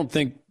input. I don't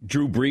think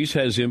Drew Brees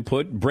has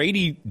input.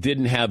 Brady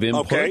didn't have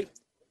input. Okay.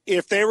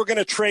 If they were going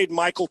to trade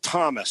Michael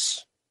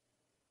Thomas,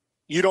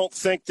 you don't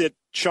think that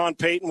Sean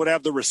Payton would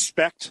have the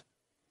respect?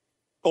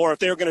 Or if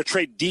they were going to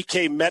trade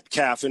DK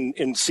Metcalf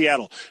in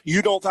Seattle,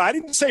 I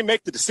didn't say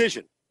make the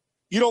decision.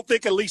 You don't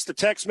think at least a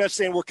text message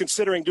saying we're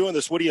considering doing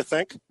this, what do you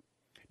think?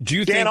 Do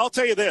you Dan, think? I'll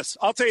tell you this,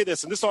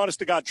 and this is honest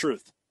to God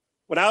truth.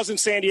 When I was in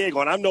San Diego,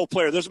 and I'm no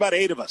player, there's about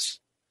 8 of us,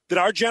 that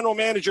our general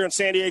manager in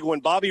San Diego, when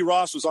Bobby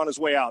Ross was on his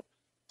way out,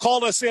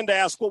 called us in to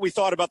ask what we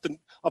thought about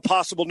a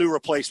possible new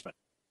replacement,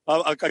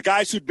 a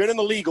guys who'd been in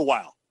the league a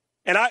while.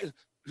 And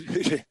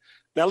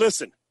now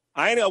listen,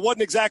 I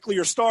wasn't exactly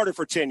your starter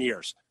for 10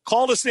 years.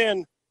 Called us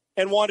in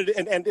and wanted,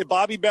 and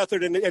Bobby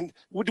Beathard, and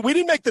we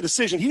didn't make the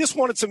decision. He just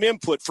wanted some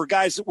input for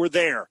guys that were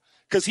there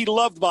because he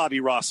loved Bobby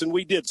Ross, and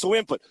we did. So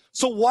input.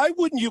 So why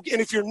wouldn't you?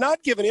 And if you're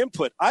not given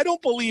input, I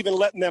don't believe in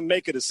letting them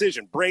make a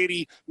decision.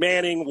 Brady,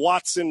 Manning,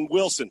 Watson,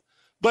 Wilson.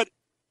 But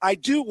I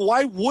do.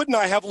 Why wouldn't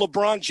I have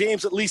LeBron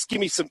James at least give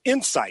me some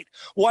insight?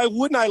 Why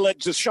wouldn't I let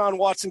Deshaun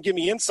Watson give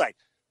me insight?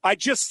 I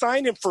just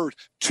signed him for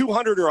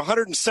 $200 or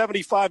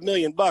 $175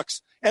 million,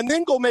 and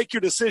then go make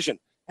your decision.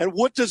 And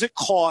what does it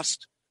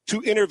cost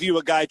to interview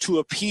a guy to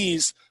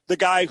appease the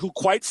guy who,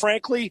 quite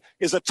frankly,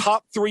 is a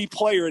top 3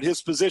 player at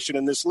his position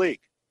in this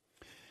league?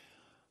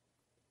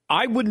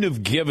 I wouldn't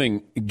have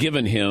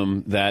given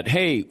him that,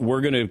 hey,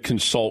 we're going to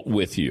consult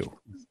with you.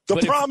 The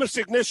promise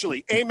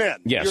initially. Amen.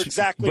 Yes. You're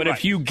exactly right. But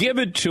if you give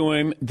it to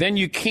him, then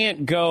you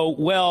can't go,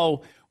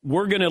 well,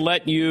 we're going to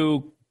let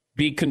you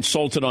be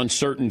consulted on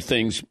certain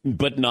things,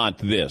 but not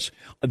this.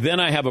 Then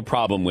I have a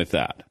problem with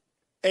that.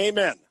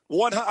 Amen.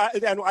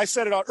 And I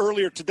said it out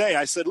earlier today.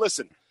 I said,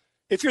 listen,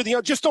 if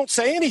you're just don't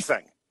say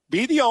anything.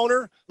 Be the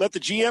owner. Let the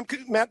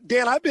GM.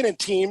 Dan, I've been in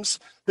teams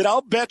that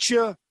I'll bet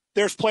you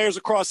there's players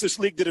across this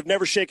league that have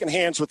never shaken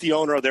hands with the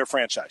owner of their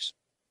franchise.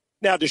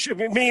 Now,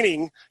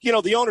 meaning,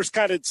 the owners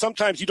kind of,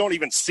 sometimes you don't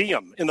even see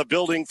them in the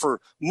building for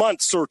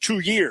months or 2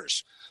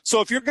 years. So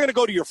if you're going to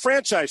go to your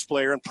franchise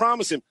player and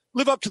promise him,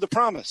 live up to the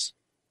promise.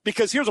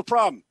 Because here's a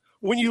problem.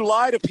 When you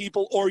lie to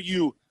people or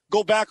you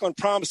go back on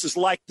promises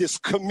like this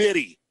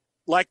committee,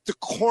 like the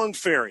Corn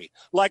Ferry,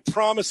 like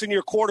promising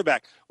your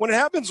quarterback, when it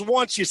happens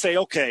once, you say,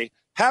 okay.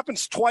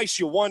 Happens twice,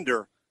 you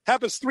wonder.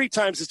 Happens 3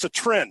 times, it's a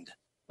trend.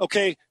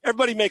 Okay,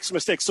 everybody makes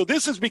mistakes. So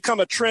this has become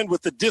a trend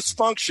with the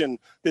dysfunction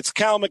that's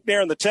Cal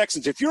McNair and the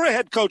Texans. If you're a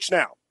head coach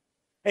now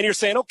and you're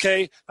saying,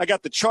 okay, I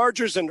got the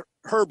Chargers and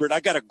Herbert, I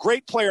got a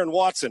great player in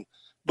Watson,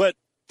 but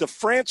the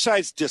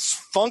franchise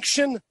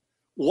dysfunction,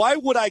 why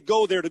would I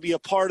go there to be a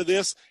part of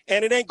this?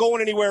 And it ain't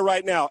going anywhere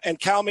right now. And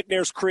Cal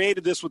McNair's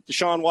created this with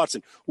Deshaun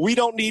Watson. We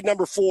don't need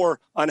number 4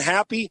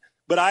 unhappy,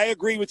 but I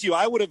agree with you.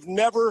 I would have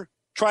never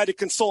try to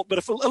consult, but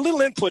if a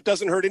little input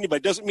doesn't hurt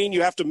anybody, doesn't mean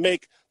you have to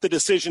make the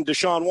decision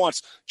Deshaun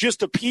wants.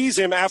 Just appease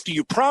him after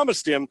you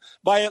promised him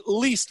by at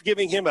least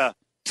giving him a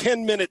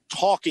 10-minute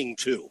talking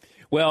to.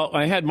 Well,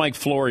 I had Mike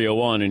Florio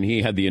on, and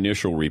he had the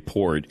initial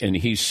report, and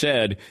he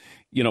said,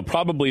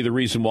 probably the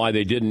reason why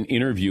they didn't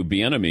interview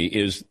Bieniemy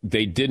is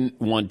they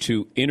didn't want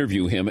to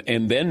interview him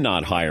and then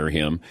not hire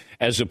him,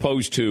 as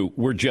opposed to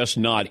we're just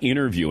not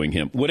interviewing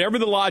him. Whatever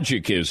the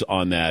logic is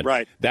on that,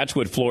 right. That's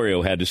what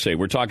Florio had to say.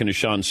 We're talking to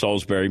Sean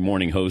Salisbury,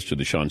 morning host of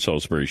the Sean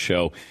Salisbury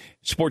Show,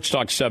 Sports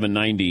Talk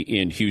 790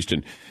 in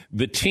Houston.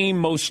 The team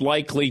most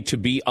likely to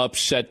be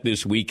upset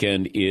this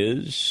weekend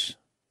is?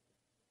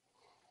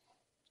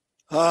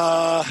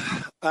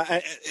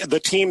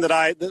 The team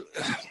that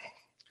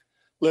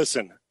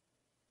listen.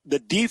 The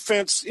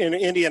defense in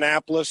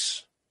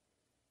Indianapolis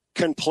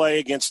can play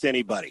against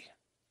anybody.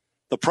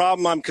 The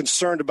problem I'm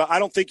concerned about, I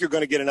don't think you're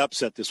going to get an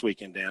upset this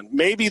weekend, Dan.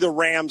 Maybe the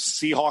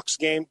Rams-Seahawks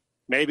game,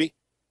 maybe.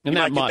 And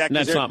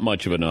that's not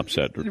much of an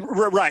upset.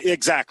 Right,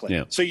 exactly.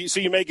 Yeah. So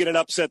you may get an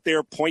upset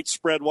there, point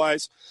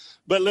spread-wise.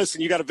 But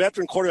listen, you got a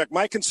veteran quarterback.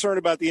 My concern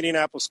about the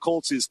Indianapolis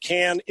Colts is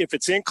if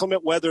it's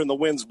inclement weather and the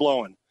wind's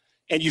blowing,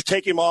 and you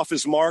take him off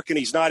his mark and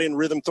he's not in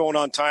rhythm throwing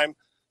on time,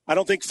 I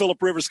don't think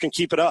Phillip Rivers can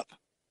keep it up.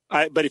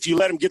 But if you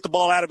let him get the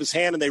ball out of his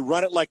hand and they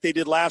run it like they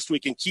did last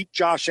week and keep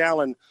Josh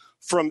Allen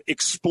from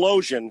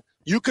explosion,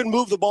 you can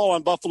move the ball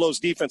on Buffalo's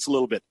defense a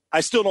little bit.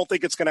 I still don't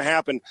think it's going to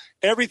happen.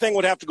 Everything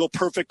would have to go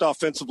perfect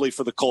offensively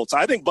for the Colts.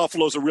 I think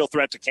Buffalo's a real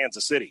threat to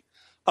Kansas City.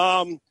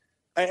 And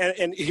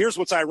here's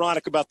what's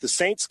ironic about the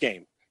Saints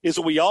game is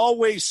that we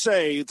always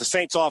say the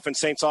Saints offense,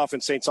 Saints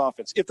offense, Saints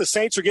offense. If the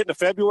Saints are getting to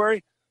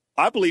February,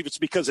 I believe it's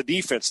because of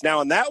defense.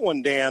 Now, in that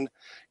one, Dan,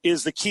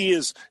 is the key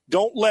is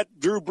don't let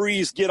Drew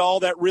Brees get all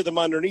that rhythm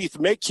underneath.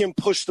 Make him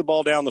push the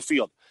ball down the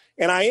field.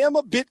 And I am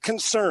a bit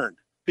concerned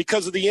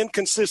because of the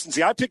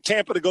inconsistency. I picked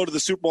Tampa to go to the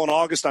Super Bowl in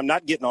August. I'm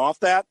not getting off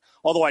that,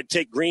 although I'd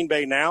take Green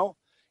Bay now,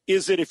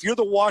 is that if you're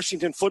the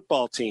Washington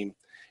football team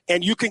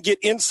and you can get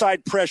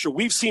inside pressure,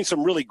 we've seen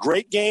some really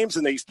great games,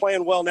 and he's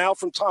playing well now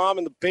from Tom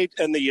and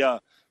the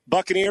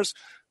Buccaneers.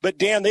 But,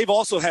 Dan, they've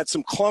also had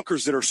some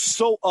clunkers that are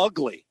so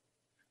ugly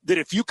that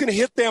if you can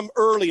hit them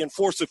early and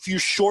force a few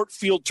short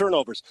field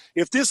turnovers,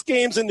 if this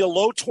game's in the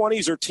low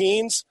 20s or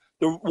teens,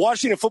 the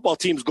Washington football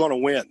team's going to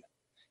win.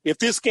 If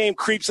this game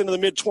creeps into the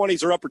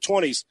mid-20s or upper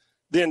 20s,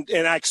 then,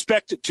 and I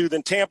expect it to,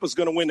 then Tampa's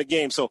going to win the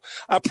game. So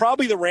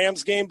probably the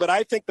Rams game, but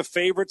I think the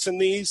favorites in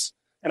these,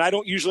 and I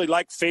don't usually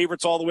like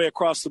favorites all the way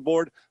across the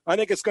board, I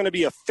think it's going to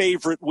be a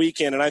favorite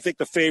weekend, and I think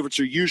the favorites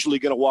are usually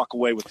going to walk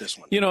away with this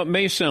one. It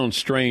may sound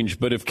strange,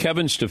 but if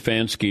Kevin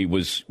Stefanski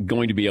was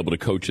going to be able to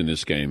coach in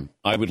this game,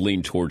 I would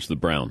lean towards the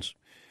Browns.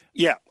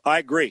 Yeah, I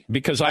agree.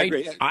 Because I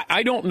agree.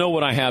 I don't know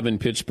what I have in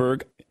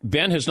Pittsburgh.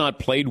 Ben has not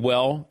played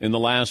well in the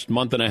last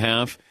month and a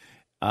half.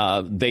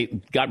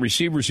 They got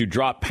receivers who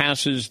drop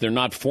passes. They're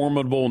not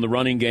formidable in the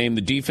running game.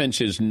 The defense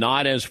is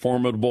not as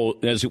formidable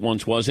as it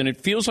once was. And it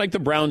feels like the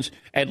Browns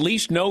at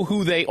least know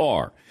who they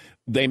are.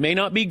 They may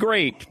not be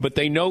great, but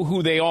they know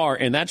who they are.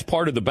 And that's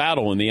part of the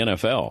battle in the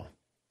NFL.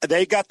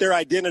 They got their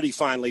identity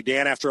finally,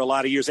 Dan, after a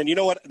lot of years. And you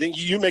know what?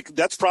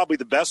 That's probably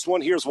the best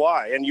one. Here's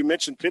why. And you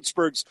mentioned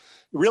Pittsburgh's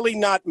really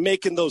not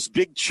making those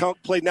big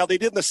chunk plays. Now, they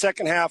did in the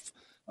second half,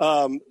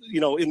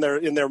 in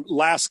their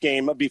last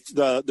game,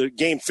 the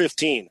game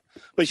 15.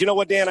 But you know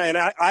what, Dan? And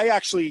I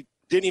actually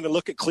didn't even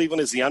look at Cleveland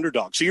as the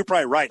underdog. So you're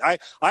probably right. I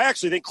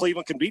actually think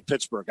Cleveland can beat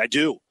Pittsburgh. I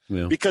do.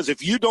 Yeah. Because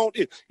if you don't,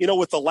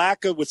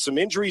 with some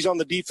injuries on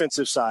the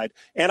defensive side,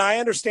 and I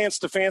understand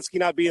Stefanski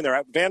not being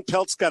there. Van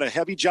Pelt's got a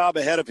heavy job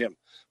ahead of him.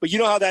 But you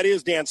know how that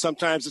is, Dan.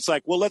 Sometimes it's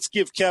like, well, let's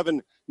give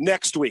Kevin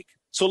next week.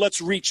 So let's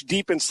reach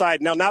deep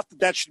inside. Now, not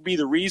that should be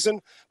the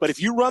reason, but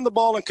if you run the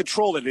ball and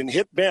control it and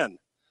hit Ben,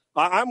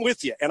 I'm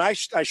with you. And I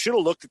should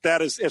have looked at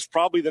that as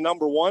probably the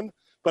number one,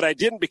 but I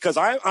didn't because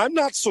I'm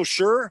not so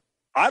sure.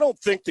 I don't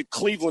think that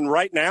Cleveland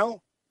right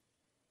now,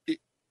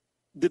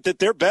 that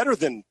they're better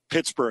than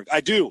Pittsburgh.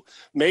 I do.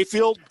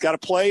 Mayfield got to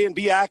play and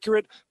be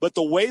accurate, but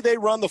the way they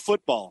run the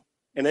football,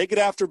 and they get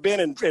after Ben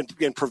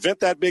and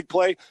prevent that big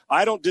play,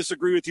 I don't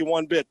disagree with you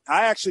one bit.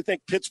 I actually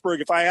think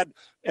Pittsburgh, if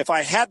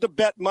I had to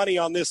bet money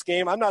on this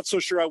game, I'm not so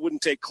sure I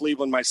wouldn't take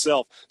Cleveland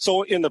myself.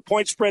 So in the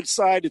point spread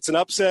side, it's an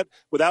upset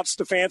without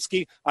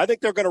Stefanski. I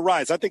think they're going to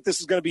rise. I think this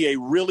is going to be a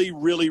really,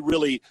 really,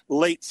 really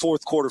late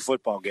fourth quarter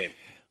football game.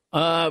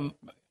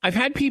 I've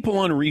had people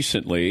on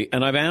recently,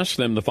 and I've asked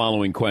them the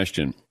following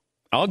question.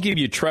 I'll give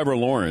you Trevor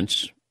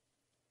Lawrence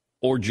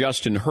or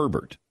Justin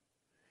Herbert.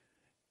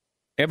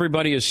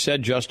 Everybody has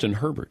said Justin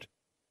Herbert.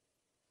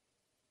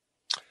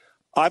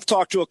 I've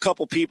talked to a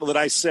couple people that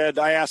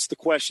I asked the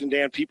question,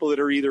 Dan, people that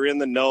are either in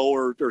the know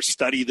or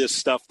study this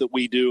stuff that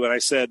we do. And I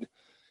said,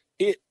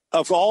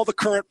 of all the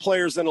current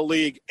players in the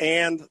league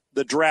and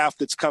the draft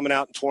that's coming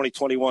out in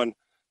 2021,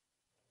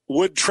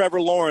 would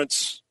Trevor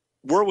Lawrence,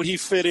 where would he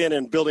fit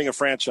in building a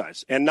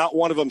franchise? And not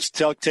one of them's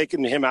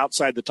taken him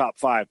outside the top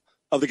 5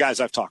 of the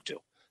guys I've talked to.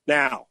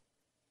 Now,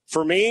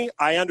 for me,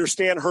 I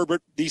understand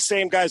Herbert. These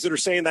same guys that are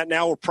saying that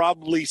now were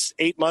probably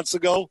 8 months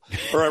ago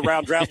or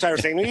around draft time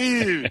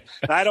saying,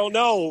 I don't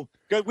know.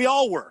 We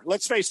all were.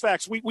 Let's face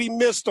facts. We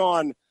missed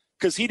on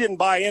because he didn't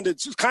buy into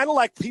it. It's kind of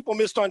like people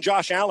missed on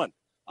Josh Allen.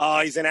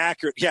 He's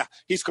inaccurate. Yeah,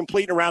 he's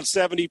completing around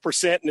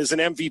 70% and is an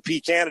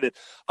MVP candidate.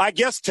 I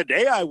guess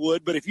today I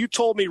would, but if you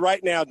told me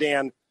right now,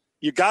 Dan,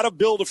 you got to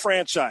build a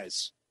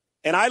franchise.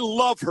 And I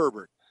love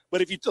Herbert,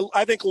 but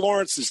I think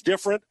Lawrence is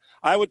different.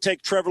 I would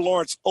take Trevor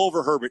Lawrence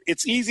over Herbert.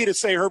 It's easy to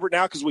say Herbert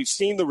now because we've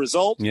seen the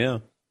result. Yeah.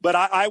 But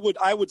I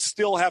would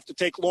still have to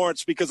take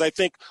Lawrence because I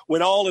think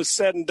when all is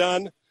said and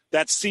done,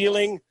 that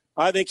ceiling,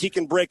 I think he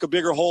can break a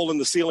bigger hole in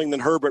the ceiling than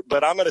Herbert.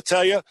 But I'm going to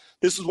tell you,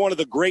 this is one of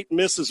the great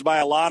misses by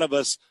a lot of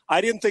us. I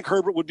didn't think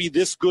Herbert would be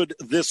this good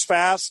this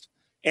fast.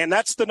 And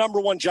that's the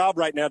number one job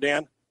right now,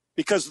 Dan,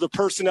 because of the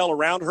personnel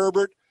around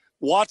Herbert.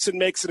 Watson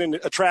makes it an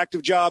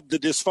attractive job. The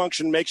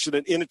dysfunction makes it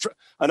an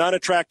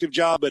unattractive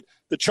job. But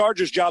the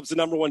Chargers' job is the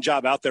number one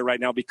job out there right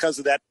now because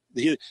of that,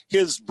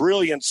 his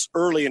brilliance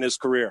early in his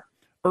career.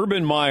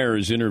 Urban Meyer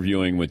is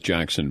interviewing with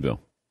Jacksonville.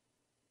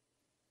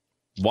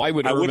 Why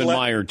would Urban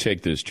Meyer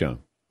take this job?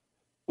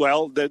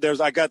 Well, there's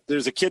a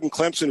kid in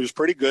Clemson who's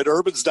pretty good.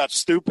 Urban's not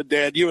stupid,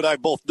 Dad. You and I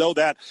both know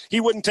that. He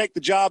wouldn't take the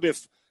job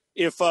if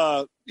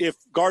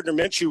Gardner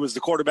Minshew was the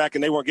quarterback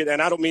and they weren't getting.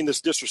 And I don't mean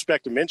this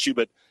disrespect to Minshew,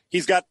 but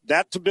he's got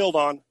that to build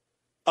on.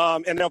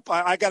 And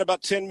I got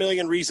about 10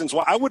 million reasons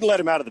why I wouldn't let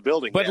him out of the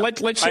building. But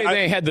let's say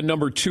they had the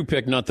number 2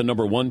 pick, not the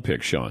number 1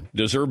 pick, Sean.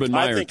 Does Urban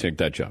Meyer take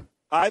that job?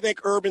 I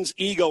think Urban's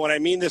ego, and I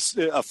mean this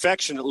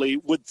affectionately,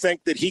 would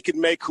think that he could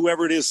make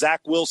whoever it is,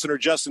 Zach Wilson or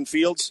Justin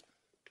Fields,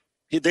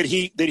 that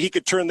he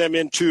could turn them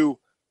into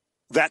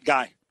that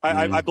guy.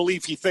 I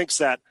believe he thinks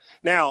that.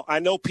 Now, I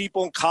know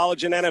people in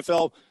college and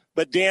NFL,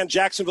 but Dan,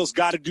 Jacksonville's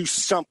got to do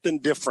something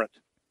different.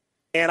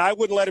 And I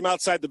wouldn't let him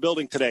outside the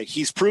building today.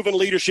 He's proven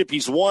leadership.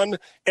 He's won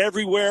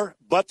everywhere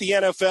but the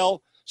NFL.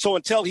 So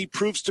until he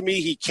proves to me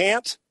he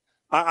can't,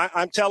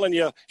 I'm telling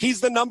you,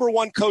 he's the number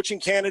 1 coaching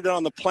candidate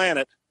on the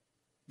planet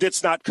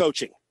that's not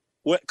coaching.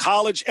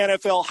 College,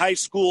 NFL, high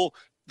school,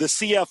 the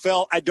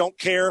CFL, I don't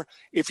care.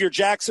 If you're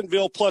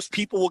Jacksonville, plus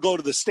people will go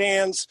to the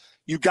stands.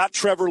 You got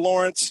Trevor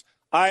Lawrence.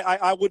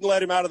 I wouldn't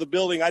let him out of the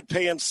building. I'd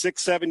pay him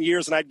 6-7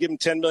 years, and I'd give him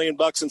 $10 million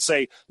and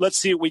say, let's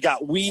see what we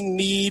got. We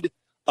need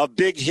a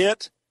big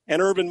hit,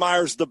 and Urban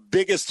Meyer's the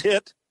biggest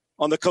hit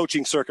on the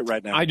coaching circuit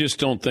right now. I just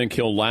don't think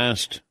he'll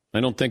last. I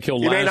don't think he'll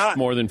last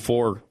more than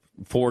 4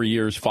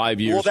 years,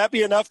 5 years. Will that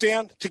be enough,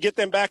 Dan, to get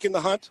them back in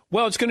the hunt?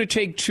 Well, it's going to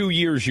take 2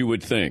 years, you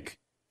would think.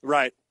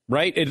 Right.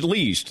 Right, at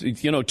least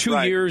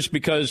 2 years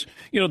because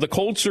the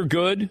Colts are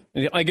good.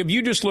 Like if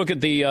you just look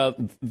at the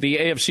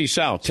AFC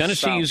South,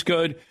 Tennessee is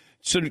good.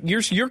 So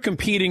you're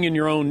competing in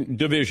your own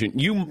division.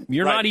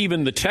 You're not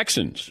even the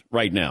Texans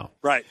right now.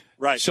 Right.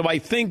 So I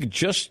think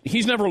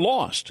he's never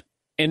lost.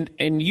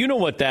 And you know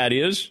what that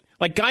is.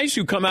 Like guys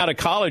who come out of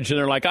college and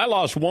they're like, I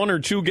lost 1 or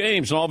 2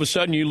 games, and all of a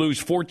sudden you lose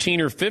 14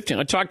 or 15.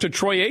 I talked to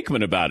Troy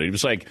Aikman about it. He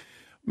was like,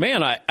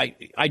 man,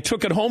 I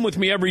took it home with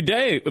me every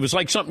day. It was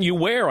like something you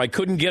wear. I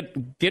couldn't get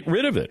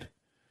rid of it.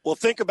 Well,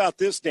 think about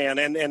this, Dan,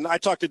 and I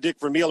talked to Dick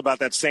Vermeil about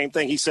that same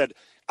thing. He said,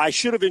 I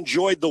should have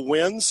enjoyed the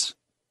wins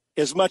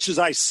as much as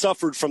I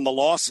suffered from the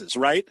losses,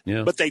 right?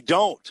 Yeah. But they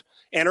don't.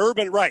 And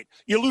Urban, right,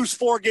 you lose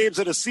 4 games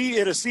in a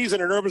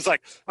season, and Urban's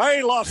like, I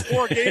ain't lost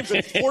 4 games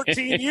in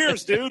 14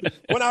 years, dude,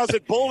 when I was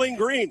at Bowling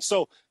Green.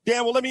 So,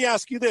 Dan, well, let me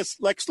ask you this.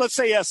 Let's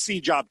say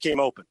SC job came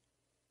open.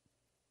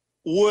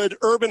 Would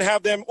Urban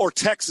have them, or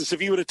Texas, if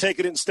he would have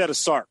taken it instead of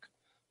Sark?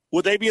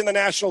 Would they be in the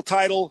national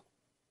title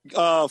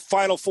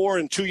Final Four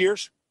in 2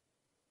 years?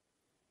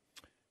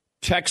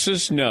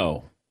 Texas,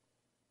 no.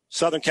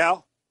 Southern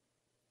Cal?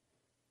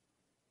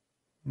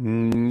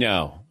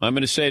 No. I'm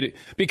going to say it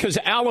because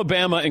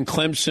Alabama and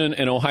Clemson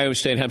and Ohio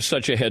State have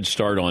such a head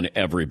start on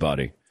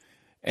everybody.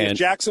 And if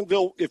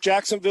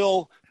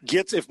Jacksonville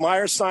gets, if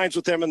Myers signs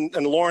with them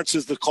and Lawrence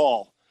is the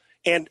call,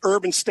 and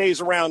Urban stays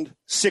around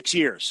 6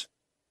 years,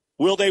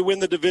 will they win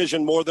the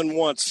division more than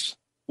once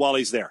while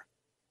he's there?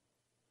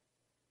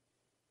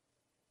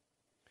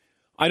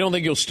 I don't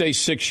think he'll stay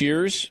 6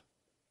 years,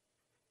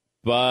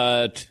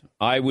 but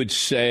I would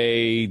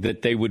say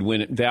that they would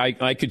win it.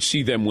 I could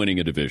see them winning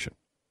a division.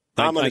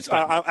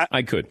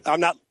 I could. I'm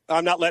not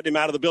letting him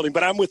out of the building,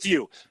 but I'm with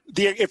you.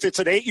 If it's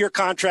an 8-year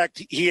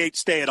contract, he ain't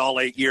staying all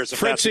 8 years. If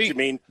Fritzy, that's what you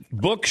mean.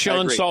 Book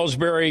Sean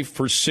Salisbury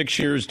for 6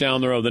 years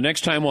down the road. The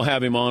next time we'll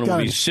have him on will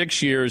be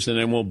 6 years, and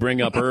then we'll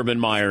bring up Urban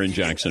Meyer in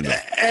Jacksonville.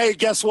 Hey,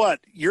 guess what?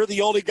 You're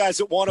the only guys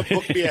that want to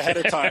book me ahead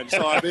of time,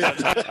 so I'm in.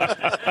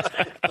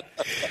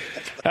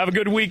 Have a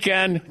good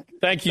weekend.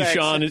 Thank you, Thanks.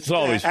 Sean. It's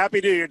always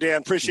Happy New Year, Dan.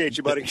 Appreciate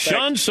you, buddy.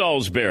 Sean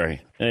Salisbury,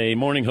 a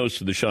morning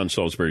host of the Sean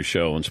Salisbury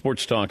Show on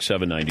Sports Talk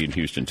 790 in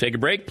Houston. Take a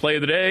break. Play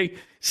of the day.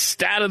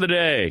 Stat of the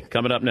day.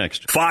 Coming up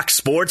next. Fox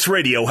Sports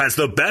Radio has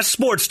the best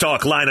sports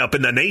talk lineup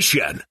in the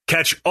nation.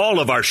 Catch all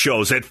of our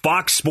shows at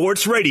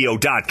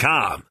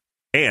foxsportsradio.com.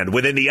 And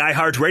within the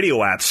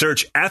iHeartRadio app,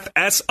 search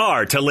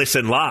FSR to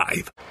listen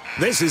live.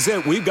 This is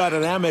it. We've got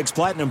an Amex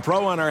Platinum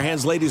Pro on our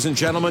hands, ladies and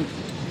gentlemen.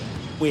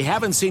 We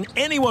haven't seen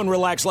anyone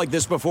relax like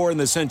this before in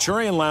the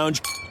Centurion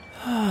Lounge.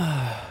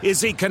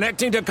 Is he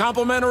connecting to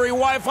complimentary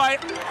Wi-Fi?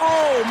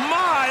 Oh,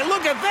 my.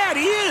 Look at that.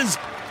 He is.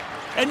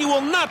 And you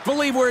will not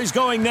believe where he's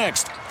going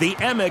next. The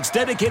Amex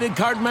dedicated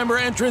card member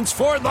entrance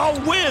for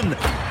the win.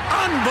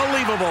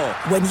 Unbelievable.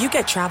 When you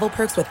get travel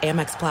perks with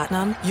Amex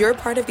Platinum, you're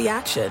part of the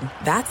action.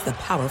 That's the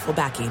powerful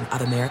backing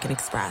of American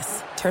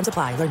Express. Terms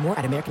apply. Learn more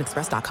at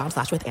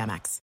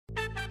americanexpress.com/withAmex.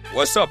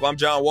 What's up? I'm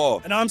John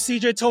Wall. And I'm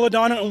CJ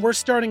Toledano, and we're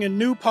starting a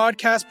new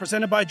podcast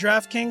presented by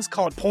DraftKings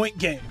called Point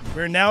Game.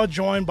 We're now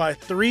joined by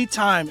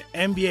 3-time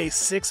NBA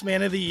Sixth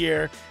Man of the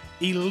Year,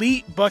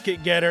 elite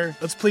bucket getter.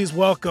 Let's please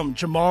welcome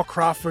Jamal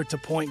Crawford to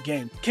Point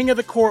Game. King of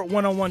the Court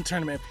one-on-one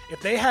tournament.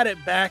 If they had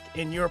it back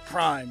in your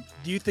prime,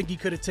 do you think you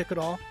could have took it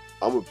all?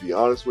 I'm going to be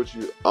honest with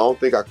you. I don't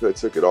think I could have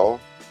took it all,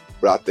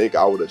 but I think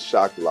I would have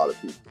shocked a lot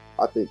of people.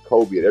 I think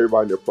Kobe and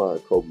everybody in their prime,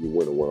 Kobe would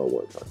win a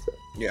one-on-one contest.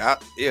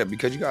 Yeah,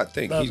 because you got to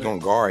think. He's going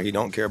to guard. He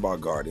don't care about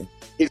guarding.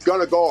 He's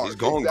going to guard. He's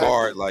going to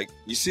guard. Like,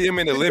 you see him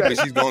in the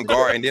Olympics, he's going to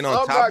guard. And then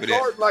on top of that. I'm not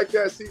guarding like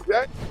that,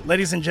 CJ.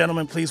 Ladies and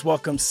gentlemen, please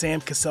welcome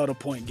Sam Cassell to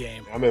Point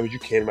Game. I remember you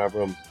came to my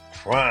room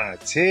crying,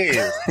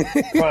 tears.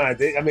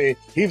 Crying. I mean,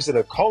 he was in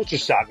a culture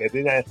shock. And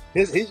then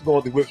he's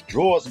going through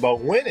withdrawals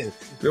about winning.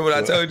 Remember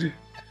what I told you?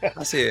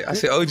 I said,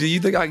 OG, you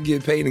think I can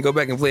get paid and go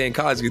back and play in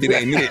college because it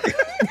ain't it?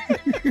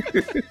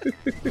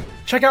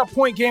 Check out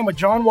Point Game with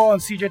John Wall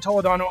and CJ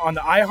Toledano on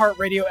the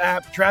iHeartRadio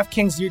app,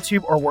 DraftKings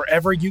YouTube, or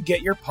wherever you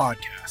get your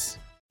podcasts.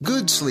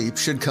 Good sleep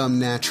should come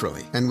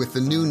naturally, and with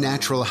the new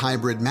Natural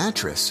Hybrid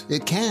mattress,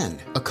 it can.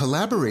 A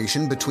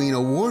collaboration between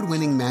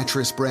award-winning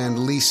mattress brand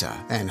Lisa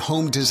and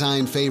home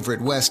design favorite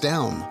West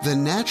Elm, the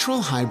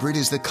Natural Hybrid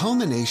is the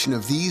culmination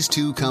of these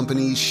two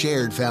companies'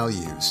 shared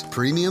values: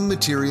 premium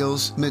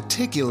materials,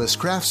 meticulous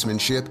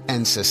craftsmanship,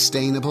 and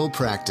sustainable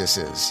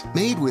practices.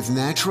 Made with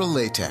natural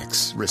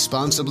latex,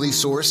 responsibly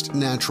sourced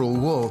natural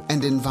wool,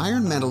 and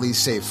environmentally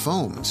safe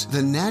foams,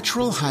 the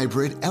Natural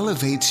Hybrid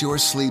elevates your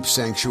sleep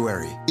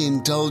sanctuary,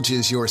 indulges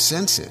your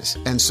senses,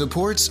 and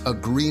supports a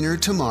greener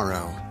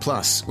tomorrow.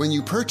 Plus, when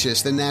you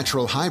purchase the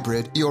Natural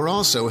Hybrid, you're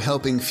also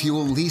helping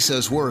fuel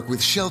Lisa's work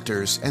with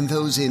shelters and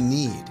those in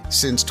need.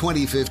 Since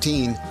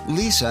 2015,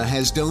 Lisa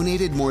has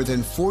donated more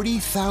than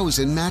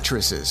 40,000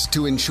 mattresses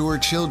to ensure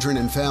children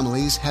and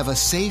families have a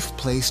safe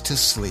place to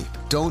sleep.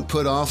 Don't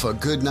put off a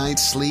good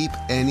night's sleep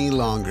any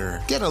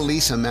longer. Get a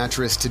Lisa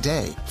mattress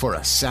today for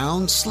a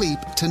sound sleep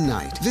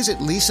tonight. Visit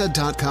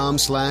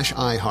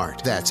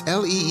lisa.com/iHeart. That's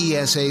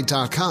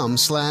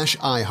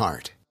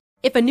LEESA.com/iHeart.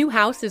 If a new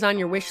house is on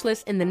your wish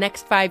list in the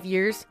next 5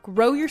 years,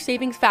 grow your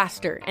savings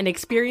faster and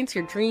experience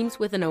your dreams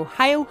with an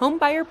Ohio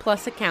Homebuyer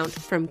Plus account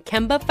from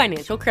Kemba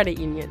Financial Credit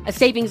Union. A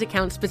savings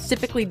account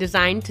specifically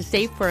designed to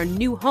save for a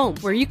new home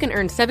where you can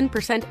earn 7%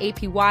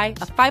 APY,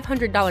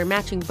 a $500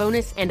 matching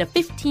bonus, and a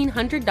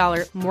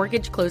 $1,500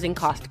 mortgage closing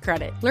cost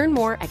credit. Learn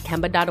more at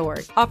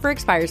Kemba.org. Offer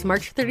expires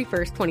March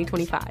 31st,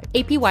 2025.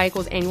 APY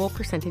equals annual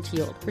percentage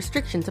yield.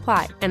 Restrictions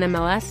apply.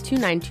 NMLS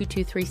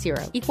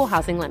 292230. Equal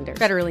housing lender.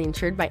 Federally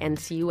insured by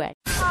NCUA.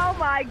 Oh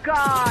my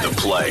God. The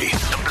play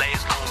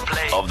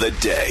of the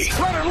day.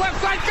 Runner left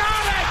side,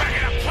 got it! We're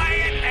going to play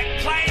it and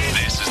play it.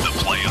 This is the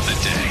play of the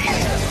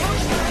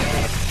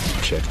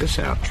day. Check this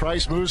out.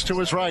 Trice moves to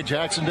his right.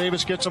 Jackson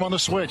Davis gets him on the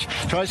switch.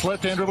 Trice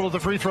left-hand dribble to the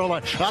free throw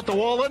line. Out the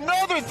wall,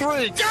 another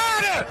three.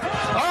 Got it!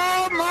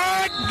 Oh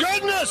my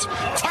goodness!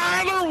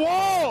 Tyler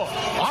Wall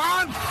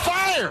on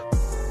fire!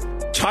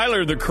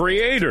 Tyler, the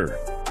creator.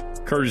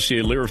 Courtesy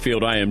of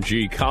Learfield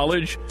IMG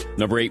College.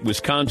 Number 8,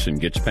 Wisconsin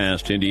gets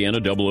past Indiana,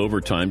 double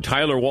overtime.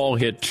 Tyler Wall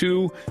hit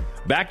 2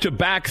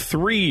 back-to-back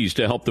threes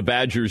to help the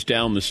Badgers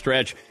down the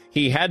stretch.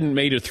 He hadn't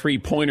made a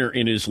three-pointer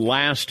in his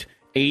last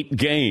 8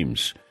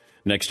 games.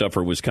 Next up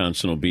for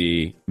Wisconsin will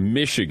be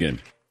Michigan.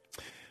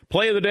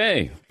 Play of the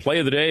day. Play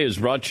of the day is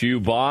brought to you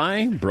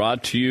by,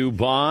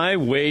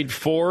 wait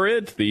for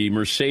it, the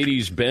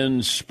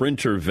Mercedes-Benz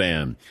Sprinter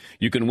van.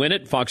 You can win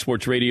it. Fox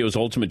Sports Radio's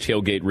Ultimate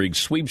Tailgate Rig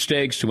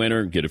Sweepstakes. To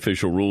enter, get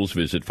official rules,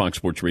 visit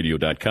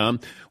foxsportsradio.com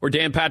or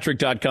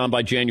danpatrick.com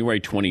by January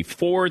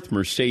 24th.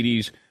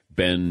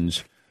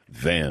 Mercedes-Benz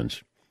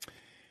vans.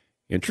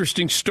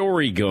 Interesting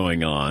story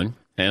going on.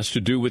 Has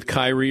to do with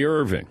Kyrie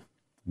Irving.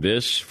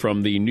 This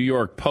from the New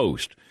York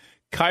Post.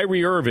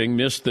 Kyrie Irving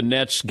missed the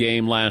Nets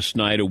game last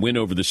night, a win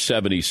over the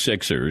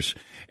 76ers,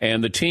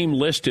 and the team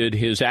listed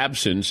his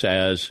absence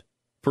as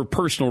for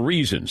personal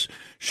reasons.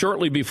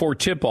 Shortly before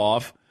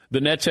tip-off, the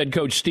Nets head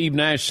coach Steve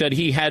Nash said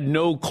he had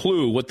no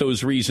clue what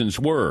those reasons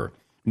were,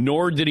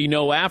 nor did he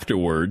know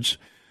afterwards.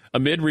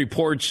 Amid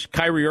reports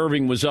Kyrie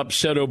Irving was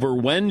upset over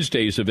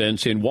Wednesday's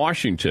events in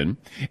Washington,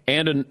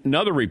 and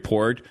another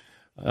report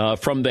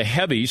from the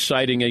Heavies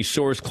citing a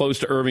source close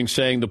to Irving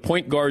saying the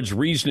point guard's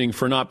reasoning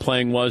for not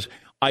playing was,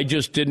 I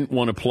just didn't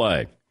want to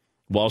play.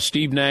 While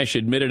Steve Nash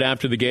admitted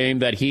after the game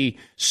that he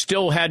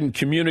still hadn't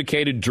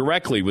communicated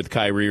directly with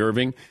Kyrie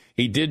Irving,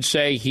 he did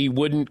say he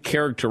wouldn't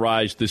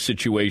characterize the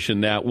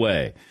situation that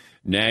way.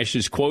 Nash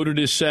is quoted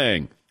as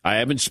saying, I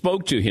haven't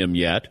spoke to him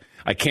yet.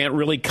 I can't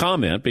really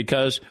comment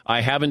because I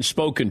haven't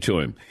spoken to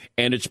him,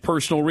 and it's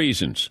personal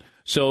reasons.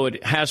 So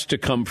it has to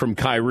come from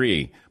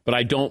Kyrie, but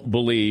I don't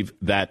believe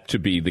that to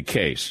be the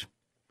case.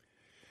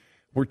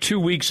 We're 2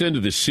 weeks into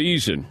the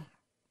season,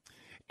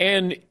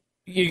 and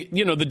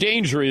you know, the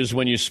danger is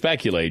when you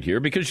speculate here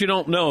because you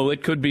don't know.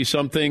 It could be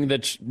something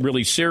that's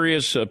really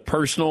serious,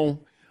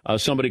 personal,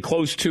 somebody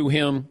close to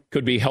him,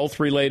 could be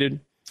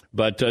health-related.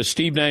 But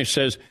Steve Nash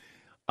says,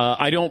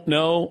 I don't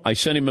know. I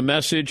sent him a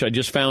message. I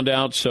just found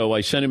out, so I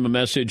sent him a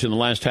message in the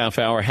last half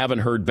hour. Haven't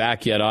heard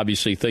back yet,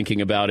 obviously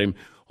thinking about him.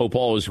 Hope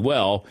all is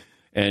well.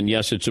 And,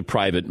 yes, it's a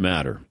private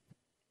matter.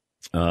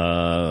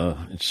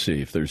 Let's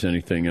see if there's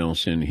anything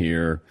else in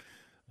here.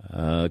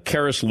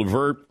 Karis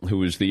LeVert,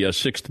 who is the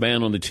sixth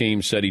man on the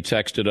team, said he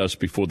texted us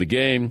before the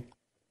game,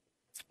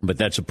 but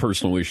that's a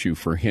personal issue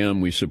for him.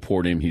 We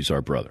support him. He's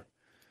our brother.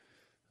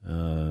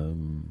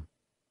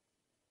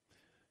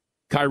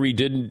 Kyrie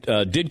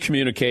did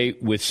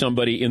communicate with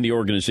somebody in the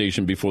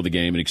organization before the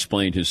game and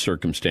explained his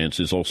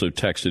circumstances, also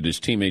texted his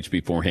teammates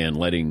beforehand,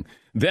 letting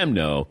them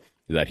know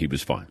that he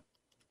was fine.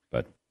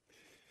 But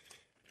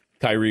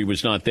Kyrie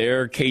was not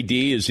there.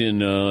 KD is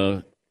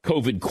in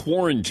COVID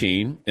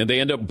quarantine, and they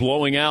end up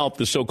blowing out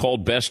the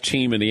so-called best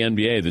team in the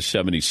NBA, the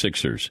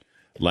 76ers,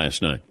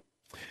 last night.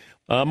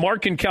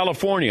 Mark in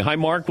California. Hi,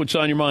 Mark. What's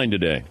on your mind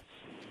today?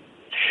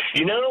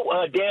 You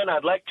know, Dan,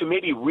 I'd like to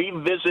maybe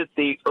revisit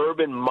the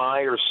Urban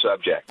Meyer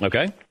subject.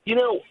 Okay. You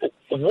know,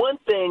 one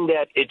thing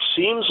that it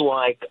seems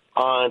like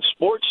on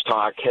Sports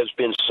Talk has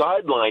been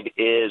sidelined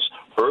is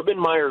Urban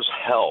Meyer's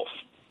health.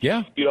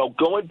 Yeah. You know,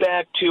 going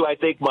back to, I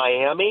think,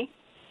 Miami,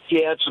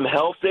 he had some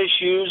health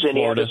issues, and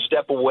Florida. he had to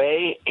step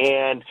away.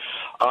 And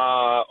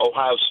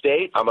Ohio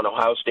State, I'm an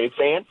Ohio State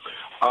fan,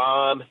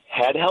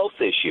 had health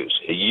issues.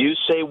 You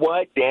say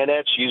what?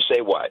 Danettes, you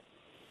say what?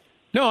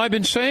 No, I've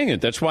been saying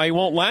it. That's why he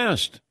won't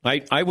last.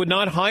 I would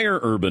not hire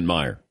Urban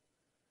Meyer.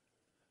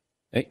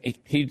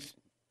 He's,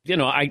 you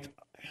know,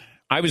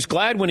 I was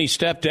glad when he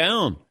stepped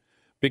down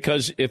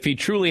because if he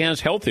truly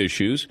has health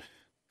issues,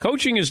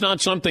 coaching is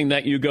not something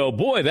that you go,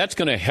 boy, that's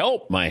going to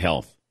help my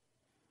health.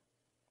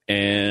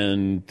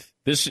 And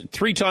this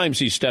 3 times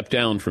he stepped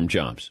down from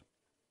jobs.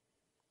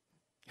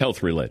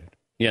 Health related.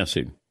 Yes,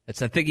 Eden. I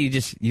think you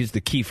just used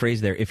the key phrase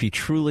there. If he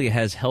truly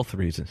has health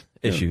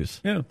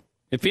issues. Yeah.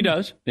 If he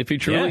does. If he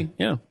truly,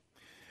 yeah.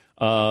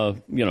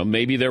 You know,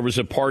 maybe there was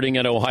a parting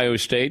at Ohio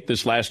State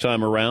this last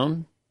time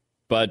around,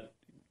 but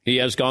he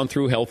has gone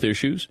through health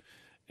issues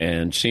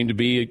and seemed to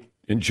be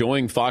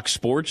enjoying Fox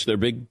Sports, their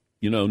big,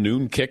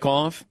 noon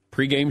kickoff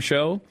pregame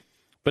show.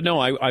 But no,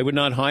 I would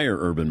not hire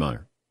Urban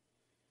Meyer.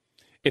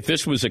 If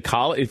this was a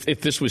college,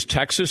 if this was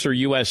Texas or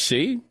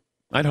USC,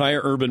 I'd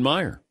hire Urban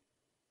Meyer.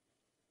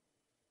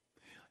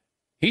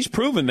 He's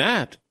proven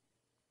that.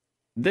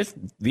 The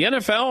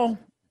NFL,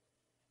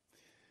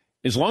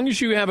 as long as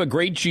you have a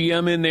great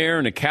GM in there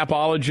and a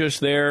capologist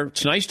there,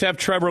 it's nice to have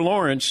Trevor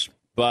Lawrence,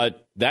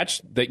 but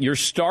that you're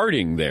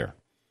starting there.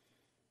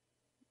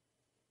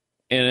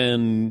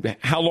 And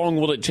how long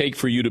will it take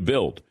for you to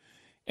build?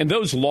 And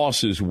those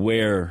losses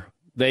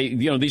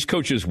these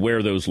coaches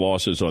wear those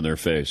losses on their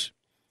face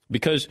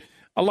because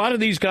a lot of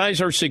these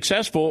guys are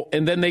successful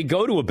and then they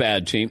go to a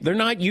bad team. They're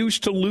not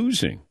used to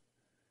losing.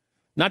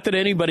 Not that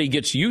anybody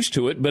gets used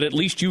to it, but at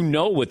least you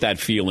know what that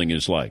feeling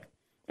is like.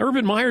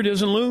 Urban Meyer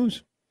doesn't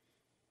lose.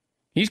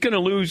 He's going to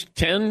lose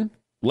 10,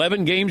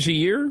 11 games a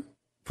year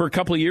for a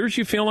couple of years,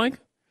 you feel like?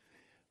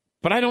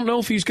 But I don't know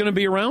if he's going to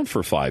be around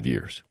for 5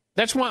 years.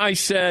 That's why I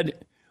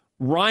said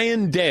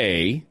Ryan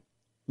Day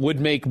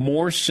would make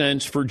more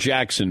sense for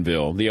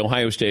Jacksonville, the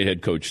Ohio State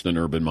head coach, than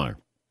Urban Meyer.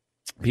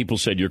 People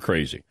said, you're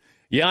crazy.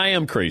 Yeah, I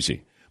am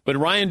crazy. But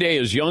Ryan Day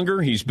is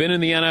younger. He's been in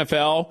the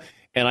NFL.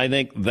 And I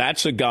think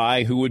that's a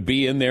guy who would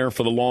be in there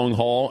for the long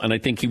haul, and I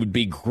think he would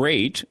be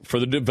great for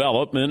the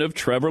development of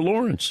Trevor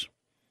Lawrence.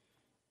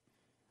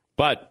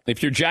 But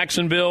if you're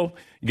Jacksonville,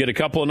 you get a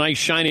couple of nice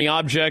shiny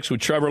objects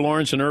with Trevor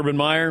Lawrence and Urban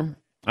Meyer,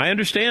 I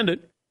understand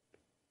it.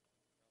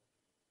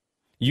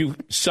 You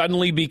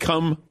suddenly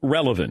become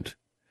relevant.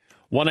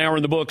 1 hour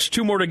in the books,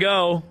 2 more to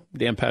go.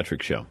 Dan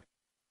Patrick Show.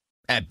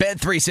 At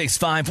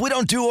Bet365, we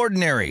don't do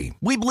ordinary.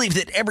 We believe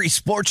that every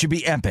sport should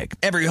be epic.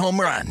 Every home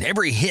run,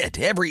 every hit,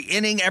 every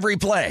inning, every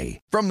play.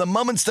 From the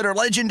moments that are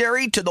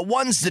legendary to the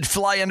ones that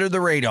fly under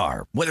the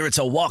radar. Whether it's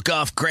a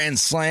walk-off grand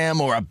slam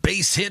or a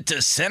base hit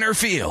to center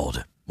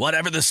field.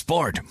 Whatever the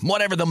sport,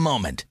 whatever the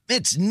moment.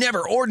 It's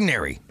never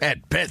ordinary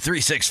at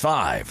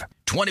Bet365.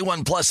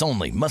 21 plus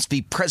only. Must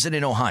be present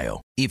in Ohio.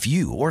 If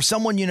you or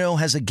someone you know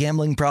has a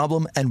gambling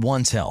problem and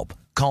wants help,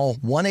 call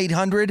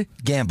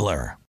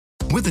 1-800-GAMBLER.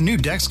 With the new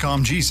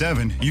Dexcom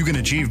G7, you can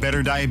achieve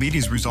better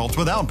diabetes results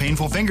without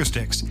painful finger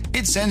sticks.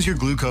 It sends your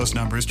glucose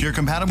numbers to your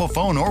compatible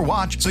phone or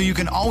watch so you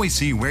can always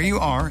see where you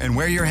are and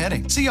where you're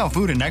heading. See how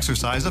food and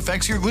exercise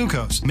affects your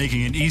glucose,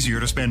 making it easier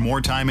to spend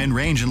more time in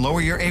range and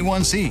lower your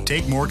A1C.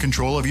 Take more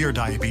control of your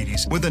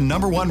diabetes with the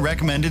 #1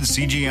 recommended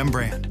CGM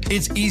brand.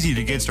 It's easy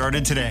to get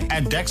started today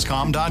at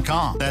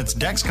Dexcom.com. That's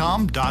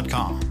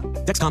Dexcom.com.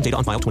 Dexcom data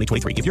on file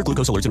 2023. If your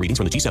glucose alerts and readings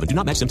from the G7 do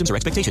not match symptoms or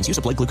expectations, use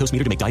a blood glucose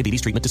meter to make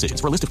diabetes treatment decisions.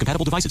 For a list of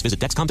compatible devices,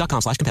 visit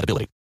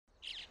Dexcom.com/compatibility.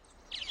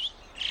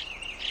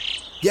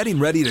 Getting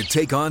ready to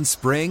take on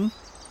spring?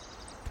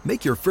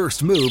 Make your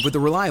first move with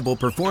the reliable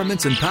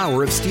performance and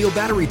power of Steel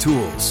battery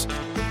tools.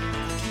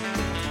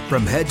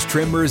 From hedge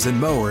trimmers and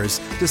mowers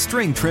to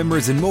string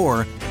trimmers and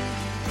more,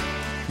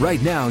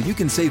 right now you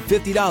can save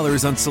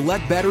 $50 on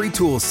select battery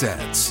tool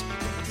sets.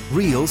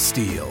 Real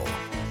Steel.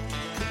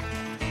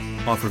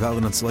 Offer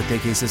valid on select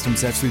AK system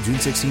sets through June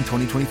 16,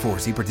 2024.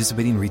 See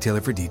participating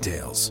retailer for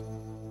details.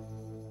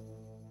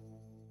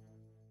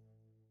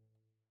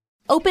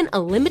 Open a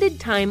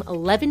limited-time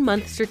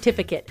 11-month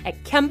certificate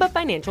at Kemba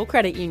Financial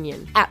Credit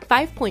Union. At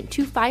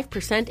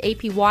 5.25%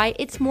 APY,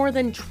 it's more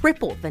than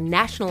triple the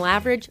national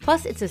average,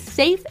 plus it's a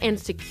safe and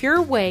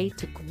secure way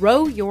to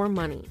grow your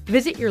money.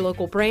 Visit your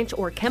local branch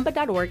or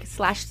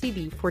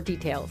kemba.org/CD for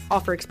details.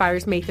 Offer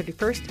expires May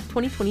 31st,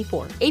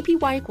 2024.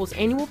 APY equals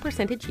annual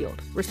percentage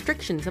yield.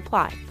 Restrictions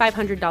apply.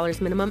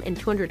 $500 minimum and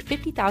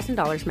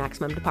 $250,000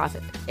 maximum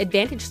deposit.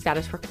 Advantage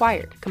status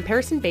required.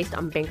 Comparison based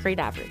on bank rate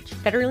average.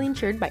 Federally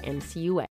insured by NCUA.